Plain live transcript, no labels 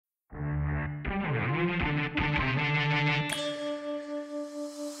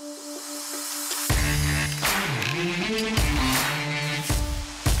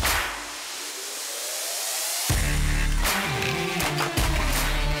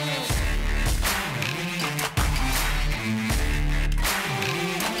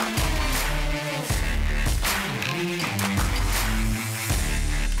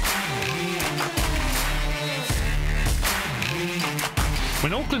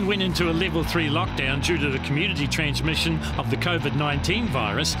Auckland went into a level 3 lockdown due to the community transmission of the COVID-19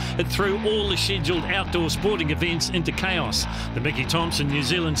 virus. It threw all the scheduled outdoor sporting events into chaos, the Mickey Thompson New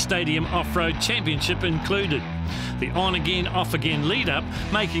Zealand Stadium Off-Road Championship included. The on-again, off-again lead-up,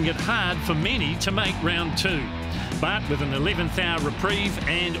 making it hard for many to make round 2. But with an 11th hour reprieve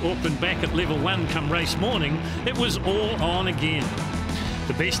and Auckland back at level 1 come race morning, it was all on again.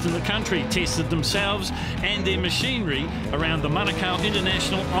 The best in the country tested themselves and their machinery around the Manukau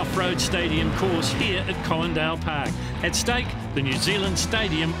International Off-Road Stadium course here at Colin Park. At stake, the New Zealand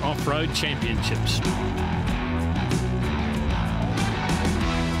Stadium Off-Road Championships.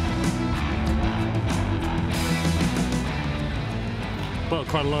 Well,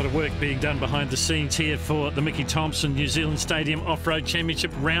 quite a lot of work being done behind the scenes here for the Mickey Thompson New Zealand Stadium Off-Road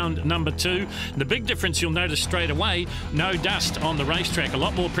Championship round number 2. The big difference you'll notice straight away, no dust on the racetrack. A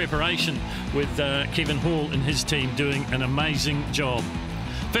lot more preparation with Kevin Hall and his team doing an amazing job.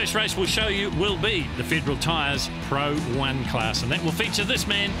 First race we'll show you will be the Federal Tyres Pro 1 class, and that will feature this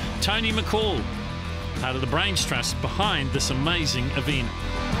man, Tony McCall, part of the brains trust behind this amazing event.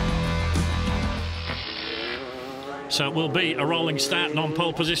 So it will be a rolling start, and on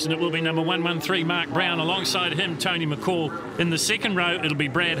pole position it will be number 113 Mark Brown, alongside him Tony McCall. In the second row it'll be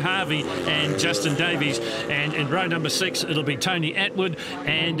Brad Harvey and Justin Davies, and in row number 6 it'll be Tony Atwood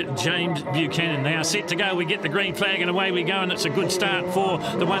and James Buchanan. They are set to go. We get the green flag and away we go, and it's a good start for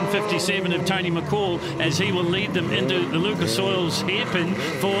the 157 of Tony McCall as he will lead them into the Lucas Oil's hairpin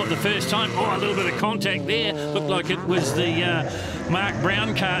for the first time. Oh, a little bit of contact there. Looked like it was the Mark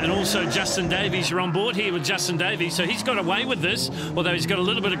Brown car, and also Justin Davies. You're on board here with Justin Davies, so he's got away with this, although he's got a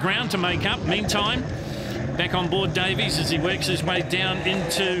little bit of ground to make up. Meantime, back on board Davies as he works his way down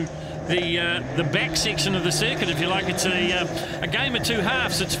into the back section of the circuit, if you like. It's a game of two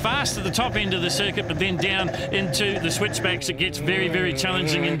halves. It's fast at the top end of the circuit, but then down into the switchbacks it gets very, very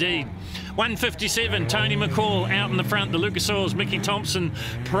challenging indeed. 157, Tony McCall out in the front, the Lucas Oil's Mickey Thompson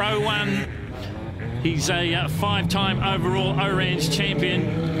Pro 1. He's a 5-time overall Orange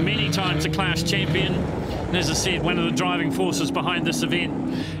champion, many times a class champion. And as I said, one of the driving forces behind this event.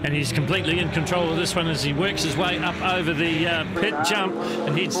 And he's completely in control of this one as he works his way up over the pit jump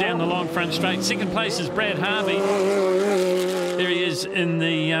and heads down the long front straight. Second place is Brad Harvey. There he is in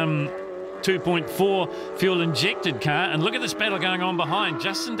the 2.4 fuel-injected car. And look at this battle going on behind.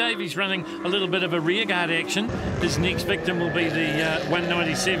 Justin Davies running a little bit of a rearguard action. His next victim will be the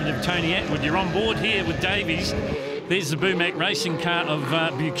 197 of Tony Atwood. You're on board here with Davies. There's the Boomac racing car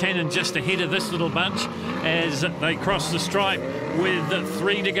of Buchanan just ahead of this little bunch as they cross the stripe with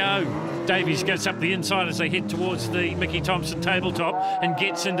 3 to go. Davies gets up the inside as they head towards the Mickey Thompson tabletop and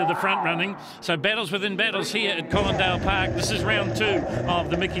gets into the front running. So battles within battles here at Colindale Park. This is round 2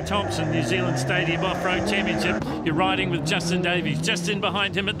 of the Mickey Thompson New Zealand Stadium Off-Road Championship. You're riding with Justin Davies. Just in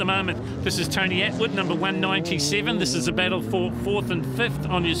behind him at the moment, this is Tony Atwood, number 197. This is a battle for 4th and 5th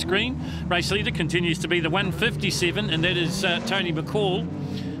on your screen. Race leader continues to be the 157, and that is Tony McCall.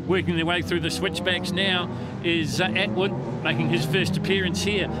 Working their way through the switchbacks now is Atwood, making his first appearance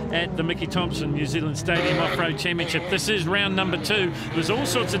here at the Mickey Thompson New Zealand Stadium Off-Road Championship. This is round number 2. There's all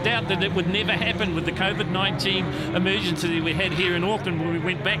sorts of doubt that it would never happen with the COVID-19 emergency we had here in Auckland when we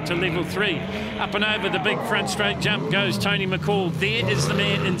went back to level 3. Up and over the big front straight jump goes Tony McCall. There is the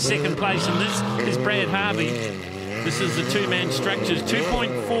man in second place, and this is Brad Harvey. This is the two-man structures,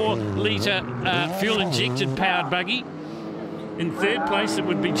 2.4 litre fuel-injected powered buggy. In third place, it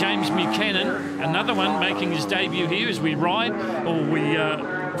would be James Buchanan, another one making his debut here as we ride, or we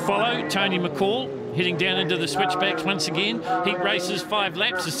follow Tony McCall, heading down into the switchbacks once again. Heat races 5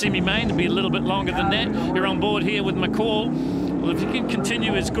 laps, a semi-main, to be a little bit longer than that. You're on board here with McCall. Well, if he can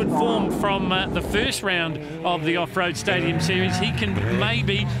continue his good form from the first round of the Off-Road Stadium Series, he can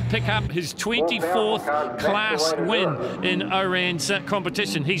maybe pick up his 24th class win in Orange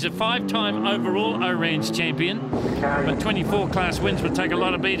competition. He's a 5-time overall Orange champion, but 24 class wins would take a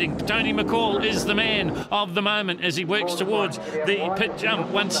lot of beating. Tony McCall is the man of the moment as he works towards the pit jump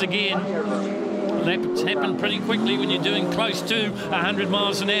once again. Laps happen pretty quickly when you're doing close to 100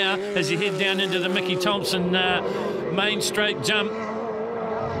 miles an hour as you head down into the Mickey Thompson main straight jump.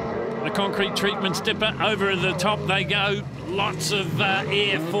 The concrete treatment stipper, over the top they go. Lots of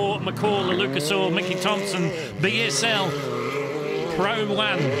air for McCall, the Lucas Oil, Mickey Thompson, BSL Pro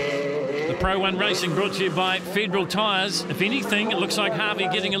 1. The Pro 1 Racing brought to you by Federal Tyres. If anything, it looks like Harvey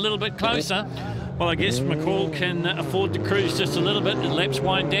getting a little bit closer. Well, I guess McCall can afford to cruise just a little bit. The laps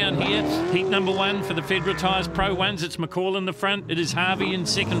wind down here. Heat number 1 for the Federal Tyres Pro 1s. It's McCall in the front. It is Harvey in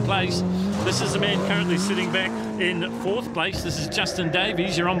second place. This is the man currently sitting back in 4th place. This is Justin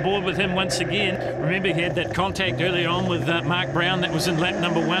Davies. You're on board with him once again. Remember, he had that contact earlier on with Mark Brown. That was in lap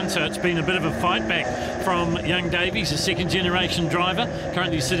number 1, so it's been a bit of a fight back from young Davies, a second-generation driver,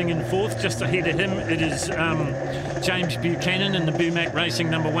 currently sitting in 4th. Just ahead of him, it is James Buchanan in the Bumac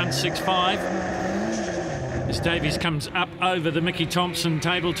Racing number 165. As Davies comes up over the Mickey Thompson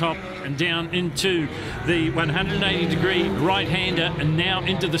tabletop and down into the 180-degree right-hander and now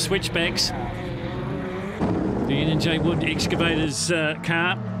into the switchbacks. The N&J Wood Excavators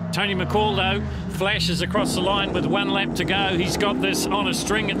car. Tony McCall, though, flashes across the line with 1 lap to go. He's got this on a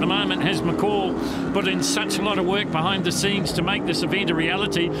string at the moment, has McCall put in such a lot of work behind the scenes to make this event a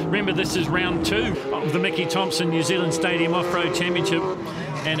reality. Remember, this is round 2 of the Mickey Thompson New Zealand Stadium Off-Road Championship.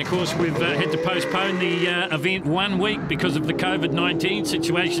 And, of course, we've had to postpone the event 1 week because of the COVID-19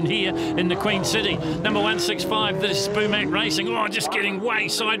 situation here in the Queen City. Number 165, this is Bumac Racing. Oh, just getting way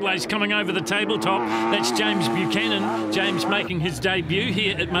sideways, coming over the tabletop. That's James Buchanan. James making his debut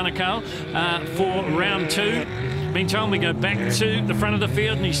here at Manukau for round 2. Meantime, we go back to the front of the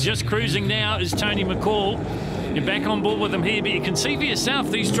field, and he's just cruising now is Tony McCall. You're back on board with them here, but you can see for yourself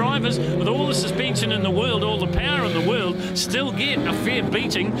these drivers, with all the suspension in the world, all the power in the world, still get a fair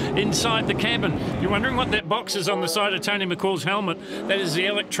beating inside the cabin. You're wondering what that box is on the side of Tony McCall's helmet. That is the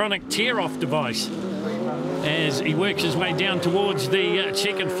electronic tear-off device. As he works his way down towards the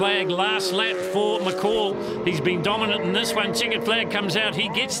checkered flag. Last lap for McCall. He's been dominant in this one. Checkered flag comes out. He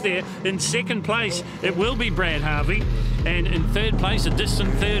gets there. In second place, it will be Brad Harvey. And in third place, a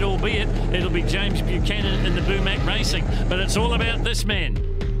distant third, albeit, it'll be James Buchanan in the Bumac Racing. But it's all about this man.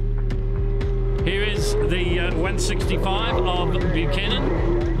 Here is the 165 of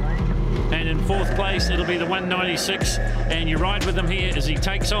Buchanan. And in 4th place, it'll be the 196. And you ride with him here as he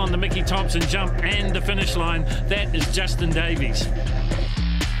takes on the Mickey Thompson jump and the finish line. That is Justin Davies.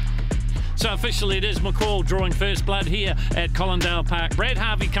 So officially it is McCall drawing first blood here at Colindale Park. Brad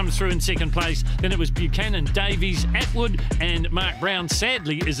Harvey comes through in second place. Then it was Buchanan, Davies, Atwood, and Mark Brown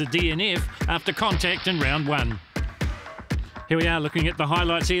sadly is a DNF after contact in round 1. Here we are looking at the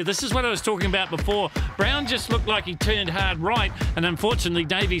highlights here. This is what I was talking about before. Brown just looked like he turned hard right, and unfortunately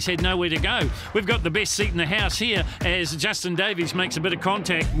Davies had nowhere to go. We've got the best seat in the house here as Justin Davies makes a bit of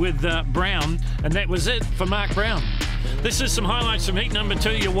contact with Brown, and that was it for Mark Brown. This is some highlights from heat number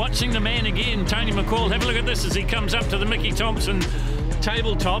 2. You're watching the man again, Tony McCall. Have a look at this as he comes up to the Mickey Thompson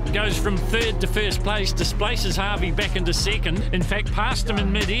tabletop, goes from 3rd to 1st place, displaces Harvey back into 2nd. In fact, passed him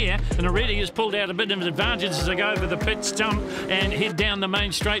in mid-air, and already has pulled out a bit of an advantage as they go over the pit stump and head down the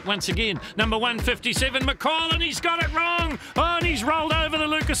main straight once again. Number 157, McCall, and he's got it wrong. Oh, and he's rolled over the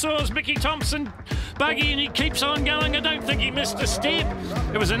Lucasaur's Mickey Thompson buggy, and he keeps on going. I don't think he missed a step.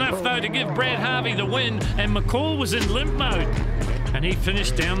 It was enough, though, to give Brad Harvey the win, and McCall was in limp mode, and he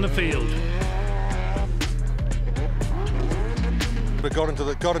finished down the field. But got into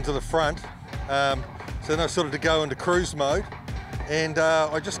the front, so then I started to go into cruise mode, and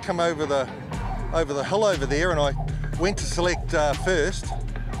I just come over the hill over there, and I went to select first,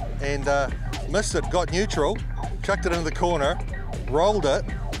 and missed it. Got neutral, chucked it into the corner, rolled it.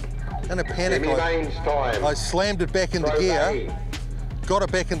 In a panic, I slammed it back into gear, got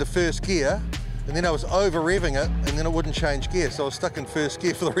it back into 1st gear, and then I was over revving it, and then it wouldn't change gear, so I was stuck in 1st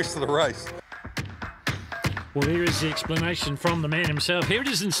gear for the rest of the race. Well, here is the explanation from the man himself. Here it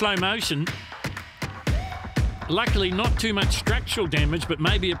is in slow motion. Luckily, not too much structural damage, but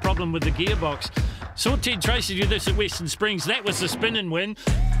maybe a problem with the gearbox. Saw Ted Tracy do this at Western Springs. That was the spin and win.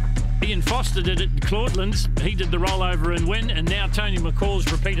 Ian Foster did it at Claudelands. He did the rollover and win, and now Tony McCall's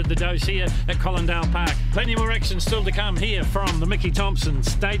repeated the dose here at Colindale Park. Plenty more action still to come here from the Mickey Thompson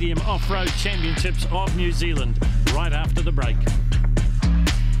Stadium Off-Road Championships of New Zealand, right after the break.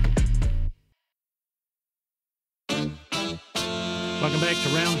 Welcome back to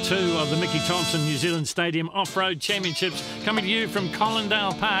round 2 of the Mickey Thompson New Zealand Stadium Off-Road Championships, coming to you from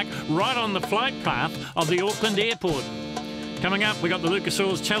Colindale Park, right on the flight path of the Auckland Airport. Coming up, we got the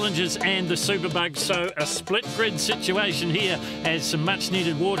Lucasaurus Challengers and the Superbugs, so a split grid situation here as some much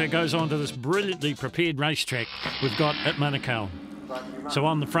needed water goes onto this brilliantly prepared racetrack we've got at Manukau. So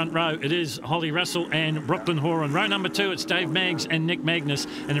on the front row, it is Holly Russell and Brooklyn Horan. Row number 2, it's Dave Maggs and Nick Magnus.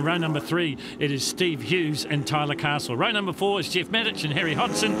 And in row number 3, it is Steve Hughes and Tyler Castle. Row number 4 is Jeff Maddich and Harry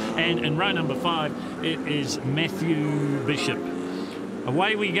Hodgson. And in row number 5, it is Matthew Bishop.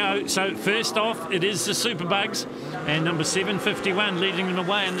 Away we go. So first off, it is the Superbugs, and number 751 leading them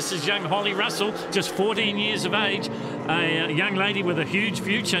away, and this is young Holly Russell, just 14 years of age. a young lady with a huge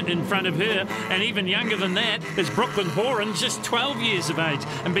future in front of her, and even younger than that is Brooklyn Horan, just 12 years of age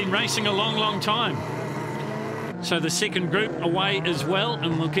and been racing a long, long time. So the second group away as well,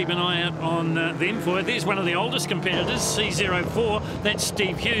 and we'll keep an eye out on them for it. There's one of the oldest competitors, C04. That's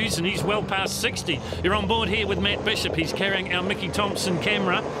Steve Hughes, and he's well past 60. You're on board here with Matt Bishop. He's carrying our Mickey Thompson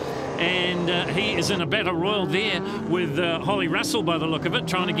camera, and he is in a battle royal there with Holly Russell by the look of it,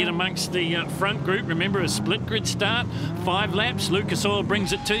 trying to get amongst the front group. Remember, a split grid start, 5 laps. Lucas Oil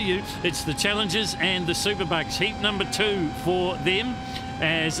brings it to you. It's the Challengers and the Superbugs. Heat number 2 for them,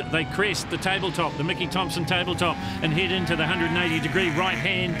 as they crest the tabletop, the Mickey Thompson tabletop, and head into the 180-degree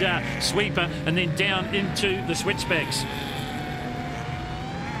right-hand sweeper, and then down into the switchbacks.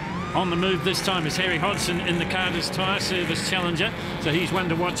 On the move this time is Harry Hodgson in the Carter's Tyre Service Challenger, so he's one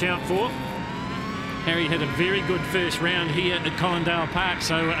to watch out for. Harry had a very good first round here at Colindale Park,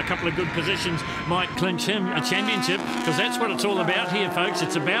 so a couple of good positions might clinch him a championship, because that's what it's all about here, folks.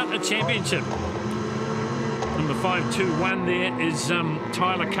 It's about a championship. Number 521 there is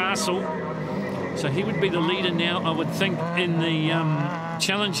Tyler Castle. So he would be the leader now, I would think, in the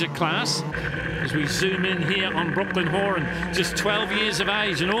Challenger class. As we zoom in here on Brooklyn Horan, just 12 years of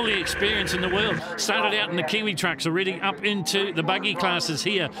age and all the experience in the world. Started out in the Kiwi trucks, already up into the buggy classes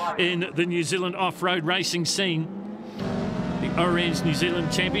here in the New Zealand off-road racing scene. The Orange New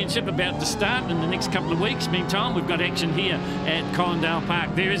Zealand Championship about to start in the next couple of weeks. Meantime, we've got action here at Colindale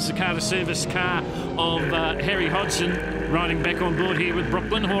Park. There is the Carter Service car of Harry Hodgson riding back on board here with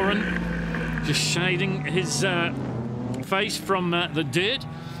Brooklyn Horan, just shading his face from the dirt.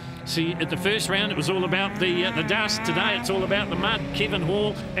 See, at the first round, it was all about the dust. Today, it's all about the mud. Kevin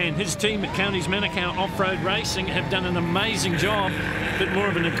Hall and his team at Counties Manukau Offroad Racing have done an amazing job. A bit more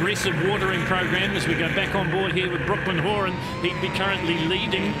of an aggressive watering program as we go back on board here with Brooklyn Horan. He'd be currently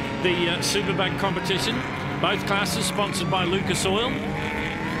leading the Superbug competition. Both classes sponsored by Lucas Oil.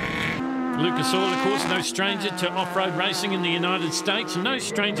 Lucas Oil, of course, no stranger to off-road racing in the United States, and no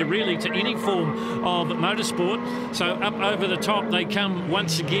stranger really to any form of motorsport. So up over the top they come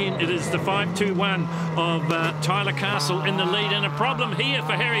once again. It is the 521 of Tyler Castle in the lead, and a problem here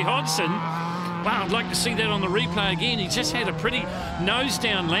for Harry Hodgson. Wow, I'd like to see that on the replay again. He just had a pretty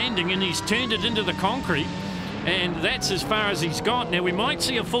nose-down landing, and he's turned it into the concrete. And that's as far as he's got. Now, we might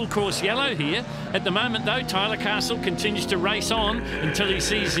see a full course yellow here. At the moment, though, Tyler Castle continues to race on until he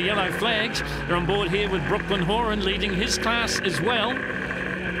sees the yellow flags. They're on board here with Brooklyn Horan leading his class as well.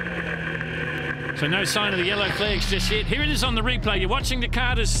 So no sign of the yellow flags just yet. Here it is on the replay. You're watching the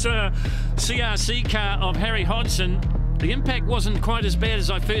Carter's CRC car of Harry Hodgson. The impact wasn't quite as bad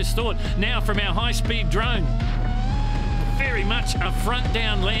as I first thought. Now from our high-speed drone. Very much a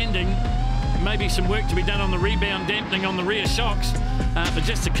front-down landing. Maybe some work to be done on the rebound dampening on the rear shocks, but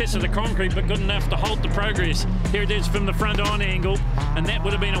just a kiss of the concrete, but good enough to halt the progress. Here it is from the front on angle, and that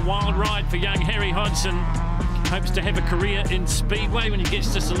would have been a wild ride for young Harry Hodgson. Hopes to have a career in Speedway when he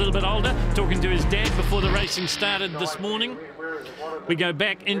gets just a little bit older. Talking to his dad before the racing started this morning. We go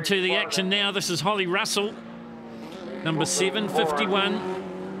back into the action now. This is Holly Russell, number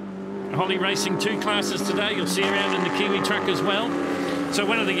 751. Holly racing 2 classes today. You'll see her out in the Kiwi truck as well. So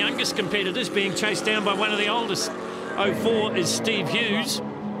one of the youngest competitors being chased down by one of the oldest. 04 is Steve Hughes.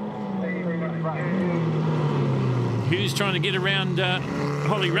 Hughes trying to get around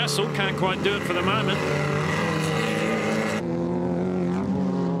Holly Russell. Can't quite do it for the moment.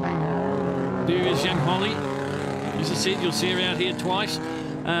 There is young Holly. As I said, you'll see her out here twice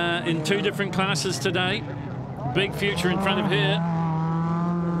in 2 different classes today. Big future in front of her.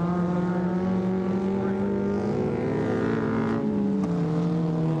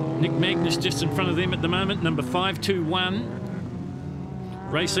 Nick Magnus just in front of them at the moment, number 521.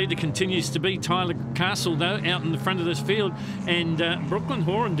 Race leader continues to be Tyler Castle, though, out in the front of this field. And Brooklyn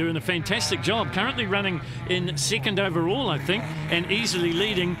Horan doing a fantastic job, currently running in 2nd overall, I think, and easily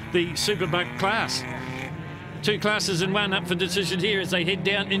leading the Superbug class. 2 classes in 1 up for decision here as they head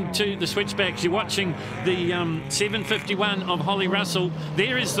down into the switchbacks. You're watching the 751 of Holly Russell.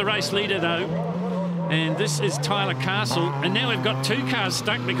 There is the race leader, though. And this is Tyler Castle. And now we've got 2 cars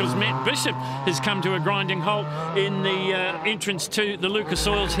stuck because Matt Bishop has come to a grinding halt in the entrance to the Lucas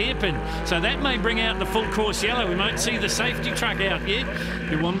Oil's hairpin. So that may bring out the full course yellow. We might see the safety truck out yet.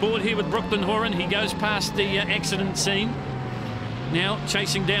 You're on board here with Brooklyn Horan. He goes past the accident scene. Now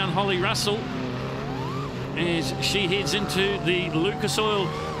chasing down Holly Russell as she heads into the Lucas Oil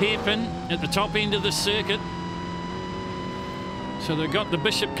hairpin at the top end of the circuit. So they've got the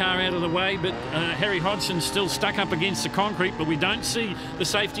Bishop car out of the way, but Harry Hodgson's still stuck up against the concrete, but we don't see the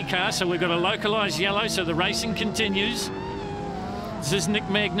safety car, so we've got a localised yellow, so the racing continues. This is Nick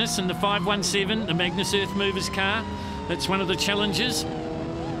Magnus in the 517, the Magnus Earth Movers car. That's one of the challenges.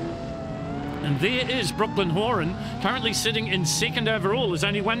 And there is Brooklyn Horan, currently sitting in second overall. There's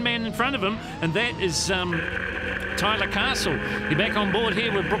only one man in front of him, and that is Tyler Castle. You're back on board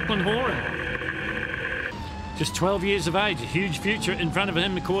here with Brooklyn Horan. Just 12 years of age, a huge future in front of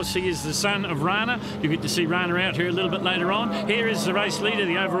him. Of course, he is the son of Rana. You get to see Rana out here a little bit later on. Here is the race leader,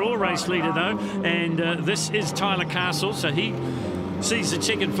 the overall race leader, though. And this is Tyler Castle, so he sees the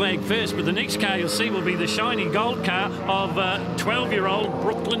checkered flag first. But the next car you'll see will be the shiny gold car of 12-year-old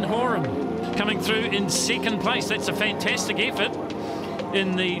Brooklyn Horan, coming through in second place. That's a fantastic effort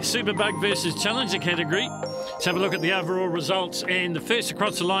in the Superbug versus Challenger category. Let's have a look at the overall results, and the first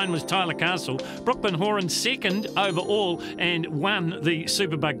across the line was Tyler Castle. Brooklyn Horan second overall and won the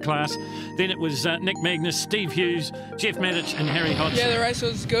Superbug class. Then it was Nick Magnus, Steve Hughes, Jeff Maddich and Harry Hodgson. Yeah, the race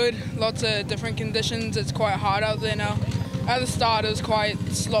was good. Lots of different conditions. It's quite hard out there now. At the start it was quite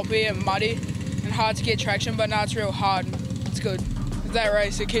sloppy and muddy and hard to get traction, but now it's real hard. It's good. That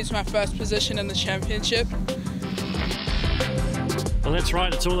race, it keeps my first position in the championship. Well, that's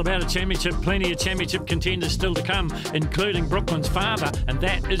right. It's all about a championship. Plenty of championship contenders still to come, including Brooklyn's father, and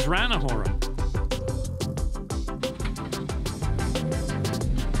that is Rana Horan.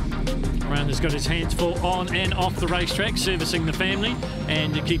 Rana's got his hands full on and off the racetrack, servicing the family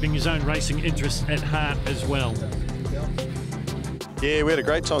and keeping his own racing interests at heart as well. Yeah, we had a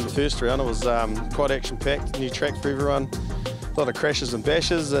great time the first round. It was quite action-packed, new track for everyone. A lot of crashes and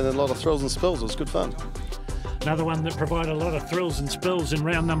bashes and a lot of thrills and spills. It was good fun. Another one that provided a lot of thrills and spills in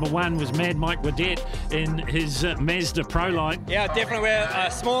round number one was Mad Mike Wadet in his Mazda Prolight. Yeah, definitely. We're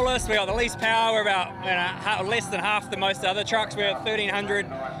smallest, we got the least power, we're about less than half the most other trucks. We're at 1300,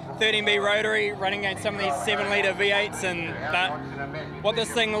 13B rotary, running against some of these 7-litre V8s, but what this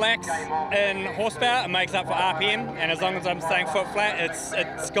thing lacks in horsepower, it makes up for RPM, and as long as I'm staying foot flat,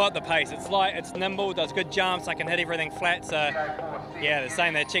 it's got the pace. It's light, it's nimble, does good jumps, I can hit everything flat, so yeah, they're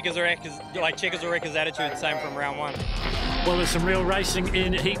saying that Checkers or Wreckers attitude, same from round one. Well, there's some real racing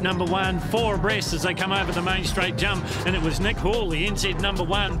in heat number one, 4 abreast as they come over the main straight jump, and it was Nick Hall, the NZ number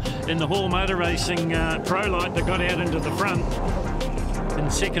 1 in the Hall Motor Racing Prolight, that got out into the front. In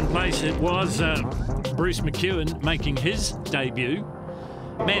second place it was Bruce McEwen making his debut.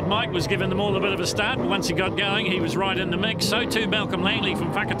 Mad Mike was giving them all a bit of a start, but once he got going, he was right in the mix. So too Malcolm Langley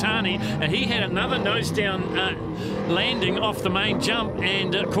from Whakatane, and he had another nose-down landing off the main jump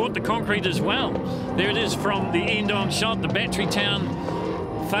and caught the concrete as well. There it is from the end-on shot, the Battery Town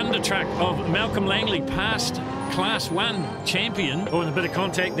Thunder Truck of Malcolm Langley, past Class 1 champion. Oh, and a bit of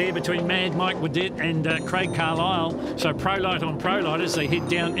contact there between Mad Mike Wadet and Craig Carlisle. So Prolight on Prolight as they head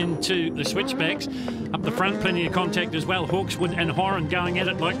down into the switchbacks. Up the front, plenty of contact as well. Hawkswood and Horan going at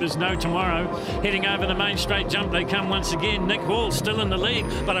it like there's no tomorrow. Heading over the main straight jump, they come once again. Nick Hall still in the lead,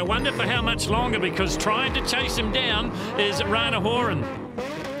 but I wonder for how much longer, because trying to chase him down is Rana Horan.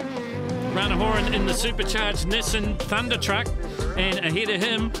 Rana Horan in the supercharged Nissan Thunder Truck, and ahead of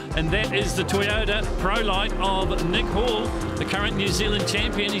him, and that is the Toyota Prolight of Nick Hall, the current New Zealand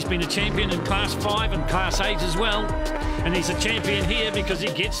champion. He's been a champion in Class 5 and Class 8 as well, and he's a champion here because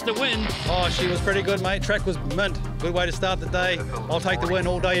he gets the win. Oh, she was pretty good, mate. Track was mint. Good way to start the day. I'll take the win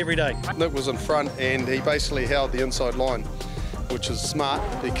all day, every day. Nick was in front and he basically held the inside line, which was smart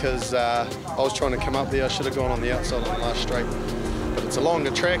because I was trying to come up there. I should have gone on the outside on the last straight. But it's a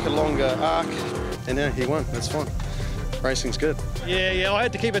longer track, a longer arc, and now he won. That's fine. Racing's good. Yeah, I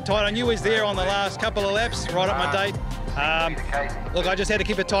had to keep it tight. I knew he was there on the last couple of laps, right at my date. Look, I just had to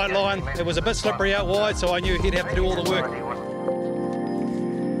keep a tight line. It was a bit slippery out wide, so I knew he'd have to do all the work.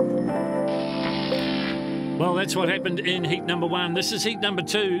 Well, that's what happened in heat number 1. This is heat number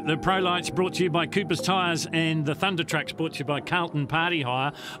 2. The Prolights brought to you by Cooper's Tyres, and the Thunder Trucks brought to you by Carlton Party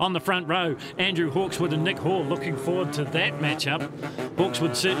Hire. On the front row, Andrew Hawkswood and Nick Hall. Looking forward to that matchup.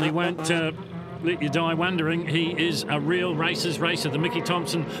 Hawkswood certainly won't let you die wondering. He is a real racer's racer. The Mickey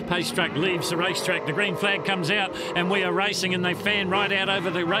Thompson pace truck leaves the racetrack. The green flag comes out and we are racing, and they fan right out over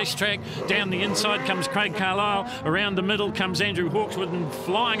the racetrack. Down the inside comes Craig Carlisle. Around the middle comes Andrew Hawkswood, and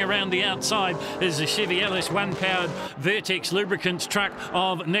flying around the outside is the Chevy LS1 powered Vertex lubricants truck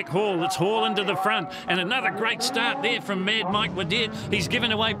of Nick Hall. It's Hall into the front, and another great start there from Mad Mike Wadet. He's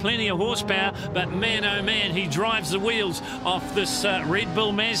given away plenty of horsepower, but man oh man, he drives the wheels off this Red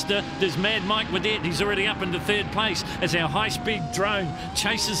Bull Mazda. There's Mad Mike Wadet. He's already up into third place as our high-speed drone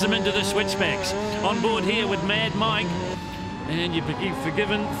chases them into the switchbacks. On board here with Mad Mike, and you're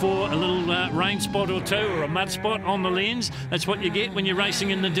forgiven for a little rain spot or two, or a mud spot on the lens. That's what you get when you're racing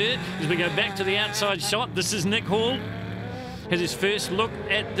in the dirt. As we go back to the outside shot, this is Nick Hall. Has his first look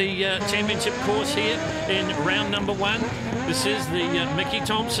at the championship course here in round number 1. This is the Mickey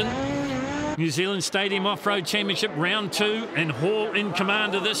Thompson New Zealand Stadium Off-Road Championship Round 2, and Hall in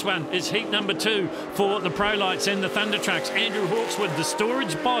command of this one. It's heat number 2 for the Pro Lights and the Thunder Trucks. Andrew Hawkswood, the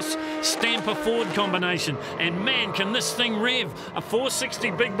storage boss, Stamper Ford combination. And man, can this thing rev. A 460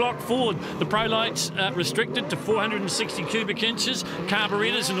 big block Ford. The Pro Lights restricted to 460 cubic inches,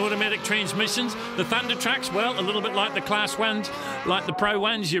 carburetors and automatic transmissions. The Thunder Trucks, well, a little bit like the Class 1s, like the Pro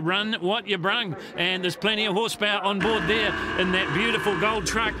 1s, you run what you brung. And there's plenty of horsepower on board there in that beautiful gold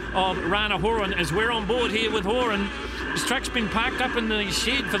truck of Rana Horan, as we're on board here with Horan. His truck's been parked up in the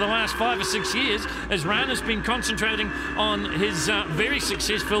shed for the last 5 or 6 years as Rana's been concentrating on his very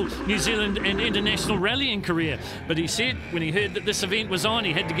successful New Zealand and international rallying career. But he said when he heard that this event was on,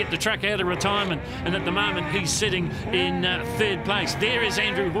 he had to get the truck out of retirement, and at the moment he's sitting in 3rd place. There is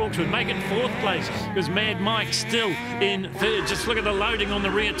Andrew Hawkswood making 4th place because Mad Mike still in 3rd. Just look at the loading on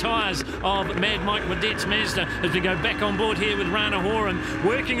the rear tyres of Mad Mike Wadet's Mazda as we go back on board here with Rana Horan,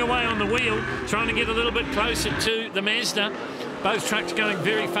 working away on the wheel, trying to get a little bit closer to the Mazda. Both trucks going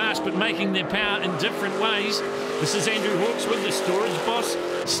very fast but making their power in different ways. This is Andrew Hawkswood, the storage boss,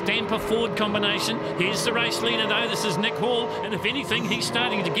 Stamper Ford combination. Here's the race leader though, this is Nick Hall, and if anything he's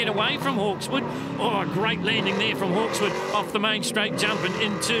starting to get away from Hawkswood. Oh, a great landing there from Hawkswood off the main straight jump and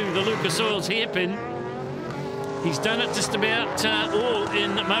into the Lucas Oil's hairpin. He's done it just about all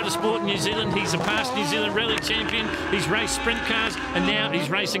in motorsport in New Zealand. He's a past New Zealand rally champion, he's raced sprint cars, and now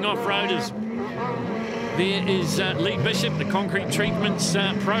he's racing off-roaders. There is Lee Bishop, the Concrete Treatments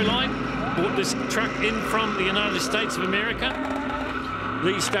Pro Line. Bought this truck in from the United States of America.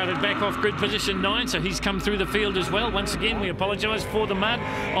 Lee started back off grid position 9, so he's come through the field as well. Once again, we apologise for the mud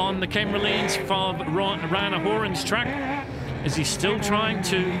on the camera lens of Rana Horan's truck, as he's still trying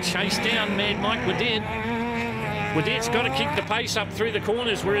to chase down Mad Mike Wadet. Wadet's got to keep the pace up through the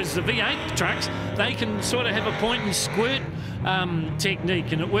corners, whereas the V8 trucks, they can sort of have a point and squirt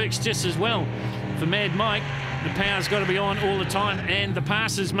technique, and it works just as well. For Mad Mike, the power's got to be on all the time, and the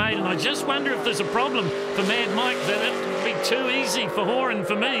pass is made, and I just wonder if there's a problem for Mad Mike that it would be too easy for Horan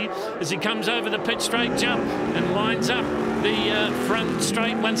for me as he comes over the pit straight jump and lines up the front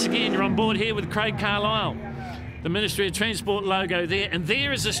straight once again. You're on board here with Craig Carlisle. The Ministry of Transport logo there, and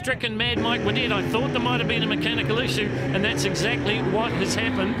there is a stricken Mad Mike Wadet. I thought there might have been a mechanical issue, and that's exactly what has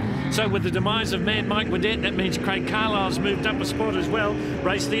happened. So with the demise of Mad Mike Wadet, that means Craig Carlisle's moved up a spot as well.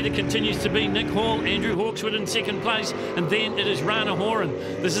 Race leader continues to be Nick Hall, Andrew Hawkswood in 2nd place, and then it is Rana Horan.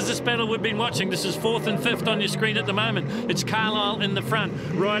 This is this battle we've been watching. This is 4th and 5th on your screen at the moment. It's Carlisle in the front.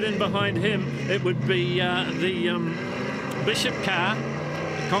 Right in behind him, it would be the Bishop car,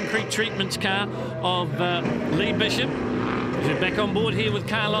 the Concrete Treatments car of Lee Bishop. We're back on board here with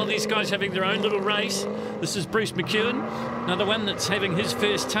Carlisle. These guys having their own little race. This is Bruce McEwen, another one that's having his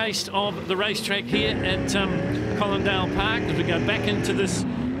first taste of the racetrack here at Colindale Park. As we go back into this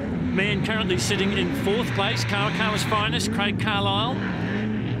man currently sitting in 4th place, Kawakawa's finest, Craig Carlisle.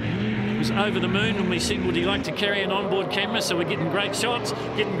 He was over the moon when we said, would he like to carry an onboard camera? So we're getting great shots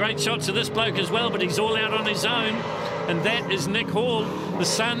of this bloke as well, but he's all out on his own. And that is Nick Hall, the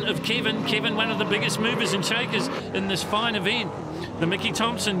son of Kevin. Kevin, one of the biggest movers and shakers in this fine event. The Mickey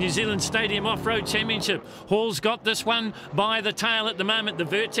Thompson New Zealand Stadium Off-Road Championship. Hall's got this one by the tail at the moment. The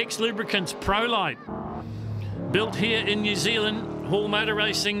Vertex Lubricants Pro Light. Built here in New Zealand. Hall Motor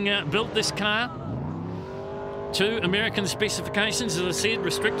Racing built this car to American specifications, as I said,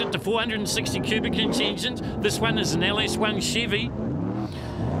 restricted to 460 cubic inch engines. This one is an LS1 Chevy.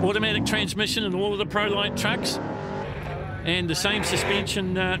 Automatic transmission in all of the Pro Light trucks. And the same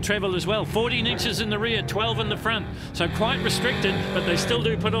suspension travel as well. 14 inches in the rear, 12 in the front. So quite restricted, but they still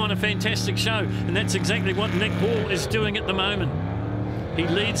do put on a fantastic show. And that's exactly what Nick Hall is doing at the moment. He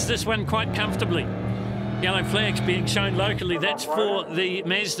leads this one quite comfortably. Yellow flags being shown locally. That's for the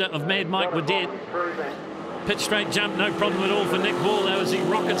Mazda of Mad Mike Wadet. Pit straight jump, no problem at all for Nick Hall, though, as he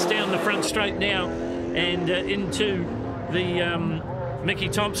rockets down the front straight now and into the Mickey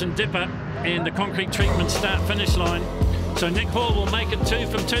Thompson dipper and the Concrete Treatment start-finish line. So Nick Hall will make it 2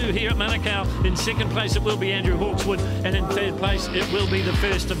 from 2 here at Manukau. In 2nd place it will be Andrew Hawkswood, and in 3rd place it will be the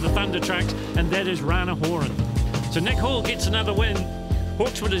first of the Thunder trucks, and that is Rana Horan. So Nick Hall gets another win.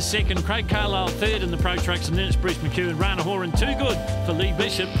 Hawkswood is 2nd, Craig Carlisle 3rd in the Pro Trucks, and then it's Bruce McEwen. Rana Horan too good for Lee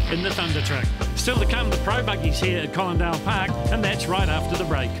Bishop in the Thunder truck. Still to come, the Pro Buggies here at Colindale Park, and that's right after the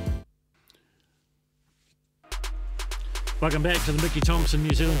break. Welcome back to the Mickey Thompson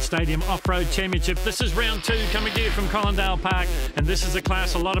New Zealand Stadium Off-Road Championship. This is round 2 coming to you from Colindale Park, and this is a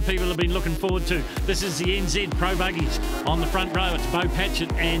class a lot of people have been looking forward to. This is the NZ Pro Buggies. On the front row, it's Bo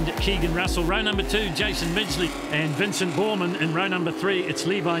Patchett and Keegan Russell. Row number 2, Jason Midgley and Vincent Borman. In row number 3, it's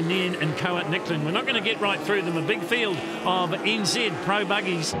Levi Nairn and Coat Nicklin. We're not going to get right through them. A big field of NZ Pro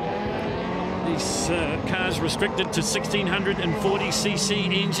Buggies. These cars restricted to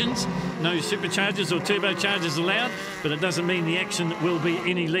 1640cc engines. No superchargers or turbochargers allowed, but it doesn't mean the action will be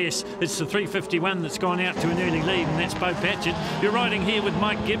any less. It's the 351 that's gone out to an early lead, and that's Bo Patchett. You're riding here with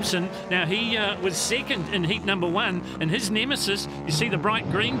Mike Gibson. Now, he was second in heat number 1, and his nemesis, you see the bright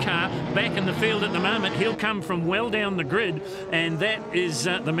green car back in the field at the moment. He'll come from well down the grid, and that is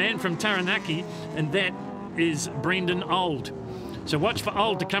the man from Taranaki, and that is Brendan Old. So watch for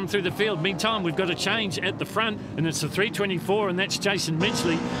Old to come through the field. Meantime, we've got a change at the front, and it's the 324, and that's Jason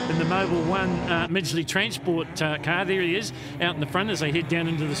Midgley in the Mobil 1 Midgley Transport car. There he is out in the front as they head down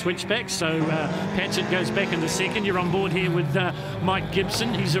into the switchback. So Patchett goes back into second. You're on board here with Mike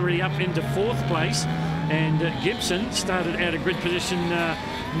Gibson. He's already up into 4th place. And Gibson started out of grid position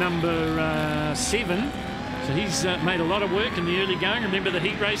number 7. So he's made a lot of work in the early going. Remember the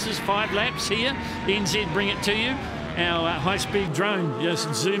heat races, 5 laps here. NZ bring it to you. Our high-speed drone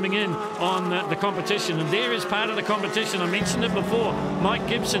just zooming in on the competition. And there is part of the competition. I mentioned it before. Mike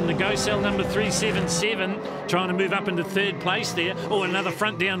Gibson, the Go Cell number 377, trying to move up into 3rd place there. Oh, another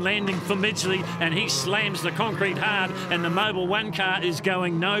front-down landing for Midgley, and he slams the concrete hard, and the Mobil 1 car is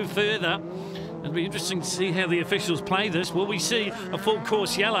going no further. It'll be interesting to see how the officials play this. Will we see a full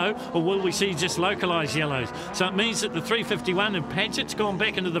course yellow, or will we see just localised yellows? So it means that the 351 and Patchett's gone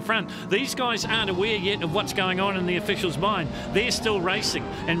back into the front. These guys aren't aware yet of what's going on in the officials' mind. They're still racing,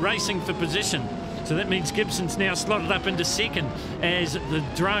 and racing for position. So that means Gibson's now slotted up into second as the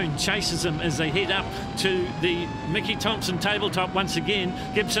drone chases him as they head up to the Mickey Thompson tabletop once again.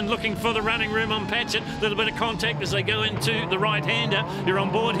 Gibson looking for the running room on Patchett. A little bit of contact as they go into the right-hander. You're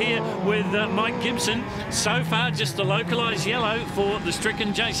on board here with Mike Gibson. So far, just a localised yellow for the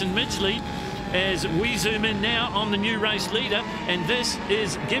stricken Jason Midgley as we zoom in now on the new race leader, and this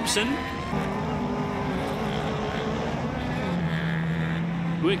is Gibson.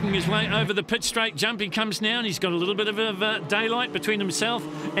 Working his way over the pit straight jump. He comes now, and he's got a little bit of daylight between himself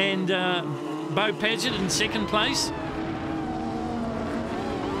and Bo Patchett in 2nd place.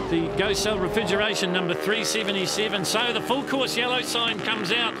 The Go Cell refrigeration number 377. So the full course yellow sign comes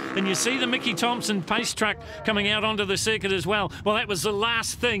out, and you see the Mickey Thompson pace truck coming out onto the circuit as well. Well, that was the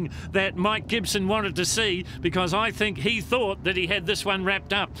last thing that Mike Gibson wanted to see, because I think he thought that he had this one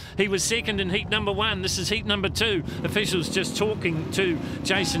wrapped up. He was second in heat number 1. This is heat number 2. Officials just talking to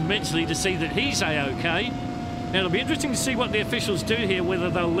Jason Midgley to see that he's A-OK. Now, it'll be interesting to see what the officials do here, whether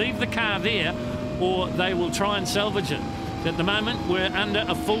they'll leave the car there or they will try and salvage it. At the moment, we're under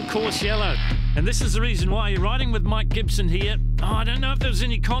a full course yellow. And this is the reason why you're riding with Mike Gibson here. Oh, I don't know if there was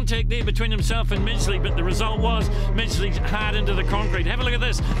any contact there between himself and Midgley, but the result was Midgley hard into the concrete. Have a look at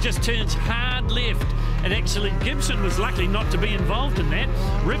this. Just turns hard left. And actually, Gibson was lucky not to be involved in that.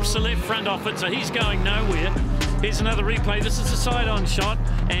 Rips the left front off it, so he's going nowhere. Here's another replay. This is a side-on shot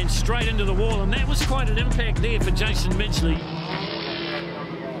and straight into the wall. And that was quite an impact there for Jason Midgley.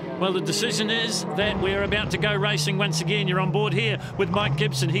 Well, the decision is that we're about to go racing once again. You're on board here with Mike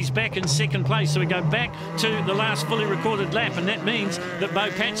Gibson. He's back in 2nd place, so we go back to the last fully recorded lap, and that means that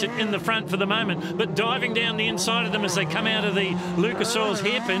Bo Patchett in the front for the moment. But diving down the inside of them as they come out of the Lucas Oil's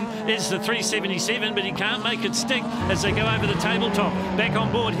hairpin is the 377, but he can't make it stick as they go over the tabletop. Back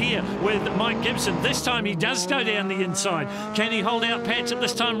on board here with Mike Gibson. This time he does go down the inside. Can he hold out Patchett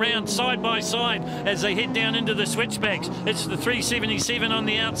this time round, side by side, as they head down into the switchbacks? It's the 377 on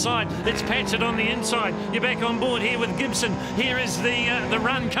the outside. It's Patchett on the inside. You're back on board here with Gibson. Here is the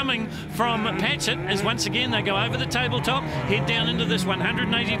run coming from Patchett as once again they go over the tabletop, head down into this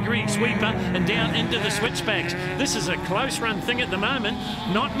 180-degree sweeper and down into the switchbacks. This is a close run thing at the moment.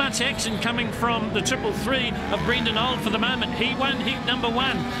 Not much action coming from the 333 of Brendan Old for the moment. He won heat number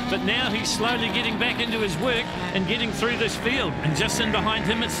 1, but now he's slowly getting back into his work and getting through this field. And just in behind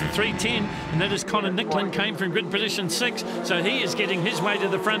him, it's the 310, and that is Colin Nicklin, came from grid position 6, so he is getting his way to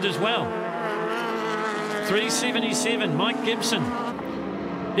the front as well. 377, Mike Gibson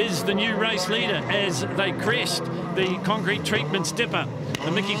is the new race leader as they crest the concrete treatment stipper, the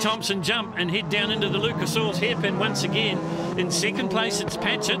Mickey Thompson jump, and head down into the Lucas Oil's hairpin once again. In 2nd place, it's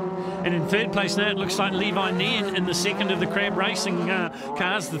Patchett, and in 3rd place now it looks like Levi Nairn in the 2nd of the Crab Racing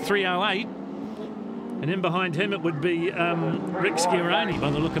cars, the 308. And in behind him it would be Rick Schiaroni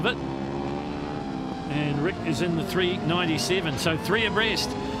by the look of it. And Rick is in the 397, so 3 abreast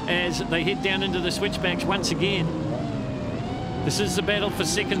as they head down into the switchbacks once again. This is the battle for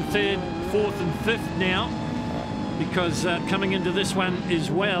 2nd, 3rd, 4th and 5th now, because coming into this one as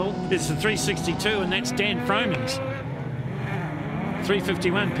well is the 362, and that's Dan Fromings.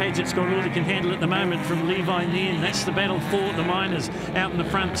 351, Patchett's got all he can handle at the moment from Levi Nairn. That's the battle for the minors. Out in the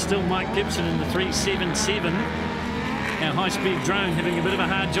front, still Mike Gibson in the 377. our high-speed drone having a bit of a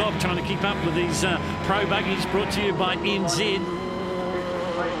hard job trying to keep up with these pro buggies, brought to you by NZ.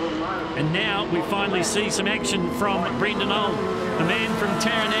 And now we finally see some action from Brendan Old. The man from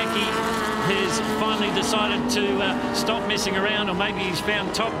Taranaki has finally decided to stop messing around, or maybe he's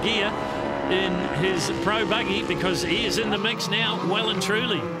found top gear in his pro buggy, because he is in the mix now, well and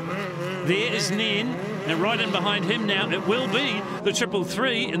truly. There is Nen, and right in behind him now it will be the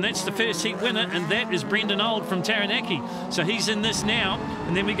 333, and that's the first heat winner, and that is Brendan Old from Taranaki. So he's in this now,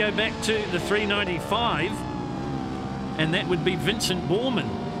 and then we go back to the 395, and that would be Vincent Borman.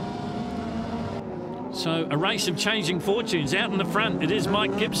 So a race of changing fortunes. Out in the front, it is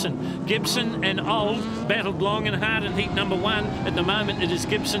Mike Gibson. Gibson and Old battled long and hard in heat number 1. At the moment, it is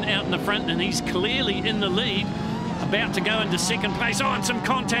Gibson out in the front, and he's clearly in the lead, about to go into second place. Oh, and some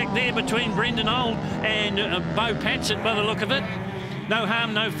contact there between Brendan Old and Bo Patchett by the look of it. No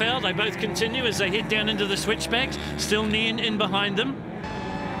harm, no foul. They both continue as they head down into the switchbacks. Still Nen in behind them.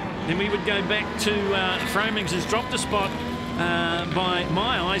 Then we would go back to Fromings has dropped a spot by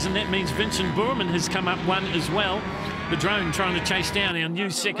my eyes, and that means Vincent Borman has come up 1 as well. The drone trying to chase down our new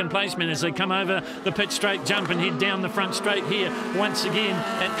second placeman as they come over the pit straight jump and head down the front straight here once again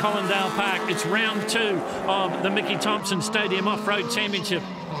at Colindale Park. It's round 2 of the Mickey Thompson Stadium Off-Road Championship.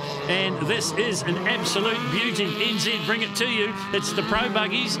 And this is an absolute beauty. NZ bring it to you. It's the pro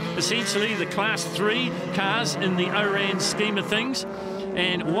buggies, essentially the class 3 cars in the ORAN scheme of things.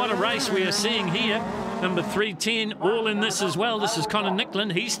 And what a race we are seeing here. Number 310 all in this as well. This is Colin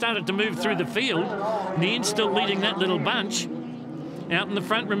Nicklin. He started to move through the field. Nen still leading that little bunch. Out in the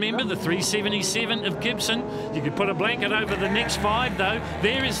front, remember, the 377 of Gibson. You could put a blanket over the next 5, though.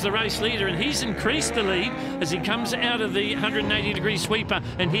 There is the race leader, and he's increased the lead as he comes out of the 180-degree sweeper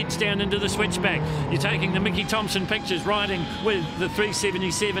and heads down into the switchback. You're taking the Mickey Thompson pictures, riding with the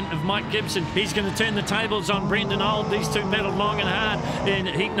 377 of Mike Gibson. He's going to turn the tables on Brendan Old. These two battled long and hard in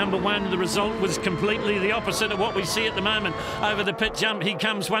heat number 1. The result was completely the opposite of what we see at the moment. Over the pit jump, he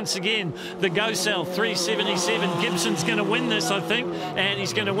comes once again. The Go-Cell 377. Gibson's going to win this, I think, and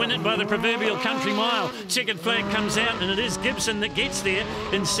he's going to win it by the proverbial country mile. Checkered flag comes out, and it is Gibson that gets there.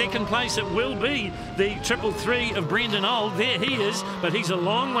 In second place, it will be the 333 of Brendan Old. There he is, but he's a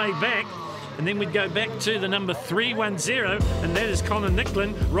long way back. And then we'd go back to the number 310, and that is Colin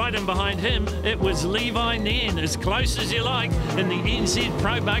Nicklin. Right in behind him, it was Levi Nen, as close as you like, in the NZ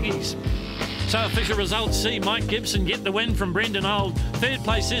Pro Buggies. So official results see Mike Gibson get the win from Brendan Old. Third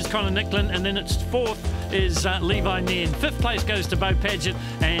place is Colin Nicklin, and then it's fourth is Levi Nen. Fifth place goes to Bo Patchett,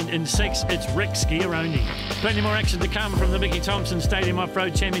 and in sixth it's Rick Schiaroni. Plenty more action to come from the Mickey Thompson Stadium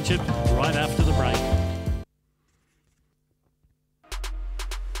Off-Road Championship right after the break.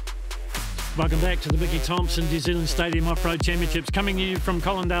 Welcome back to the Mickey Thompson New Zealand Stadium Off-Road Championships, coming to you from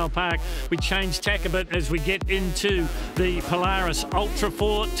Colindale Park. We change tack a bit as we get into the Polaris Ultra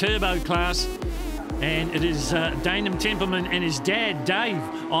 4 Turbo class. And it is Dainham Templeman and his dad, Dave,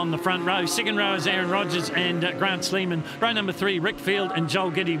 on the front row. Second row is Aaron Rogers and Grant Sleeman. Row number 3, Rick Field and Joel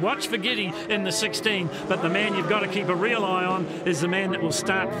Giddy. Watch for Giddy in the 16, but the man you've got to keep a real eye on is the man that will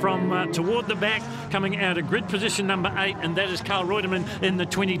start from toward the back, coming out of grid position number 8, and that is Carl Reutemann in the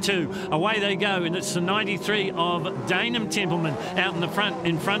 22. Away they go, and it's the 93 of Dainham Templeman out in the front,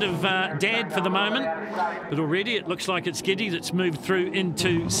 in front of Dad for the moment. But already it looks like it's Giddy that's moved through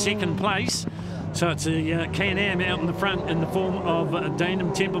into second place. So it's a Can-Am out in the front in the form of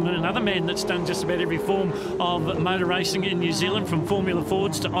Dainham Templeman, another man that's done just about every form of motor racing in New Zealand, from Formula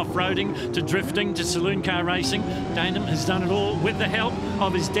Fords to off-roading to drifting to saloon car racing. Dainham has done it all with the help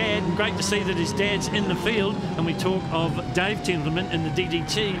of his dad, and great to see that his dad's in the field. And we talk of Dave Templeman in the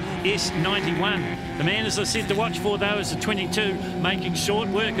DDT S91. The man, as I said, to watch for, though, is the 22, making short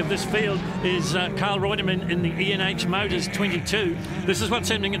work of this field, is Carl Reutemann in the ENH Motors 22. This is what's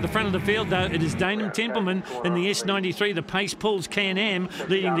happening at the front of the field, though. It is Dainham Templeman in the S93, the Pace Pulls Can-Am,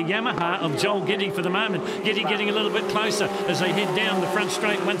 leading the Yamaha of Joel Giddy for the moment. Giddy getting a little bit closer as they head down the front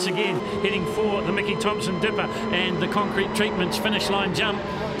straight once again, heading for the Mickey Thompson Dipper and the Concrete Treatments finish line jump.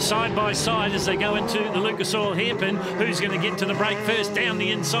 Side by side as they go into the Lucas Oil hairpin. Who's going to get to the break first? Down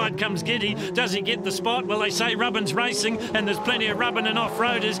the inside comes Giddy. Does he get the spot? Well, they say Rubbin's racing, and there's plenty of Rubbin and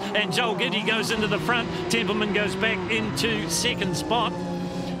off-roaders, and Joel Giddy goes into the front. Templeman goes back into second spot.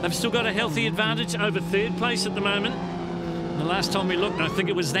 They've still got a healthy advantage over third place at the moment. The last time we looked, I think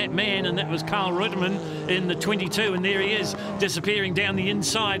it was that man, and that was Carl Reutemann in the 22, and there he is, disappearing down the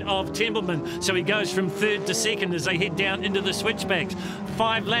inside of Templeman. So he goes from third to second as they head down into the switchbacks.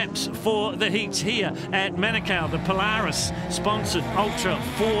 5 laps for the heats here at Manukau, the Polaris sponsored Ultra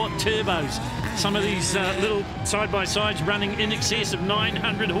 4 Turbos. Some of these little side-by-sides running in excess of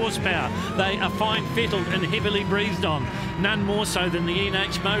 900 horsepower. They are fine fettled and heavily breathed on. None more so than the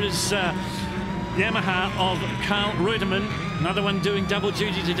NH Motors Yamaha of Carl Reutemann. Another one doing double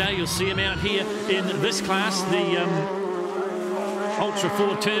duty today. You'll see him out here in this class, the Ultra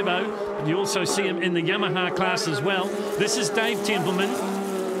 4 Turbo. You also see him in the Yamaha class as well. This is Dave Templeman.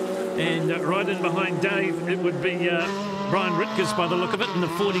 And right in behind Dave, it would be Brian Ritges by the look of it in the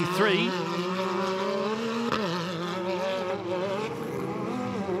 43.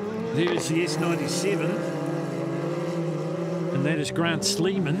 There's the S97. And that is Grant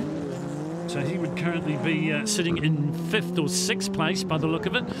Sleeman. So he would currently be sitting in 5th or 6th place by the look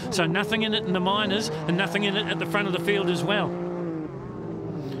of it. So nothing in it in the minors and nothing in it at the front of the field as well.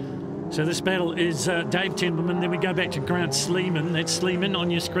 So this battle is Dave Templeman. Then we go back to Grant Sleeman. That's Sleeman on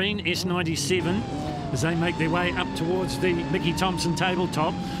your screen, S97, as they make their way up towards the Mickey Thompson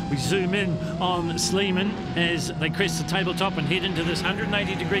tabletop. We zoom in on Sleeman as they crest the tabletop and head into this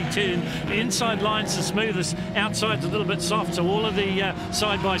 180-degree turn. The inside line's the smoothest, outside's a little bit soft, so all of the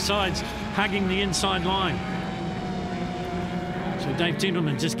side-by-sides hugging the inside line. So Dave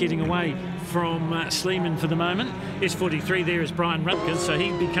Templeman just getting away from Sleeman for the moment. S43 there is Brian Rutgers, so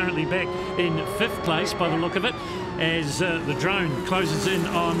he'd be currently back in 5th place by the look of it, as the drone closes in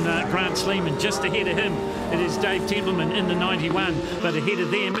on Grant Sleeman. Just ahead of him, it is Dave Templeman in the 91, but ahead of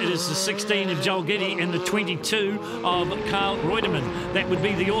them, it is the 16 of Joel Giddy and the 22 of Carl Reutemann. That would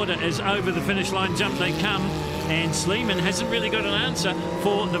be the order as over the finish line jump they come. And Sleeman hasn't really got an answer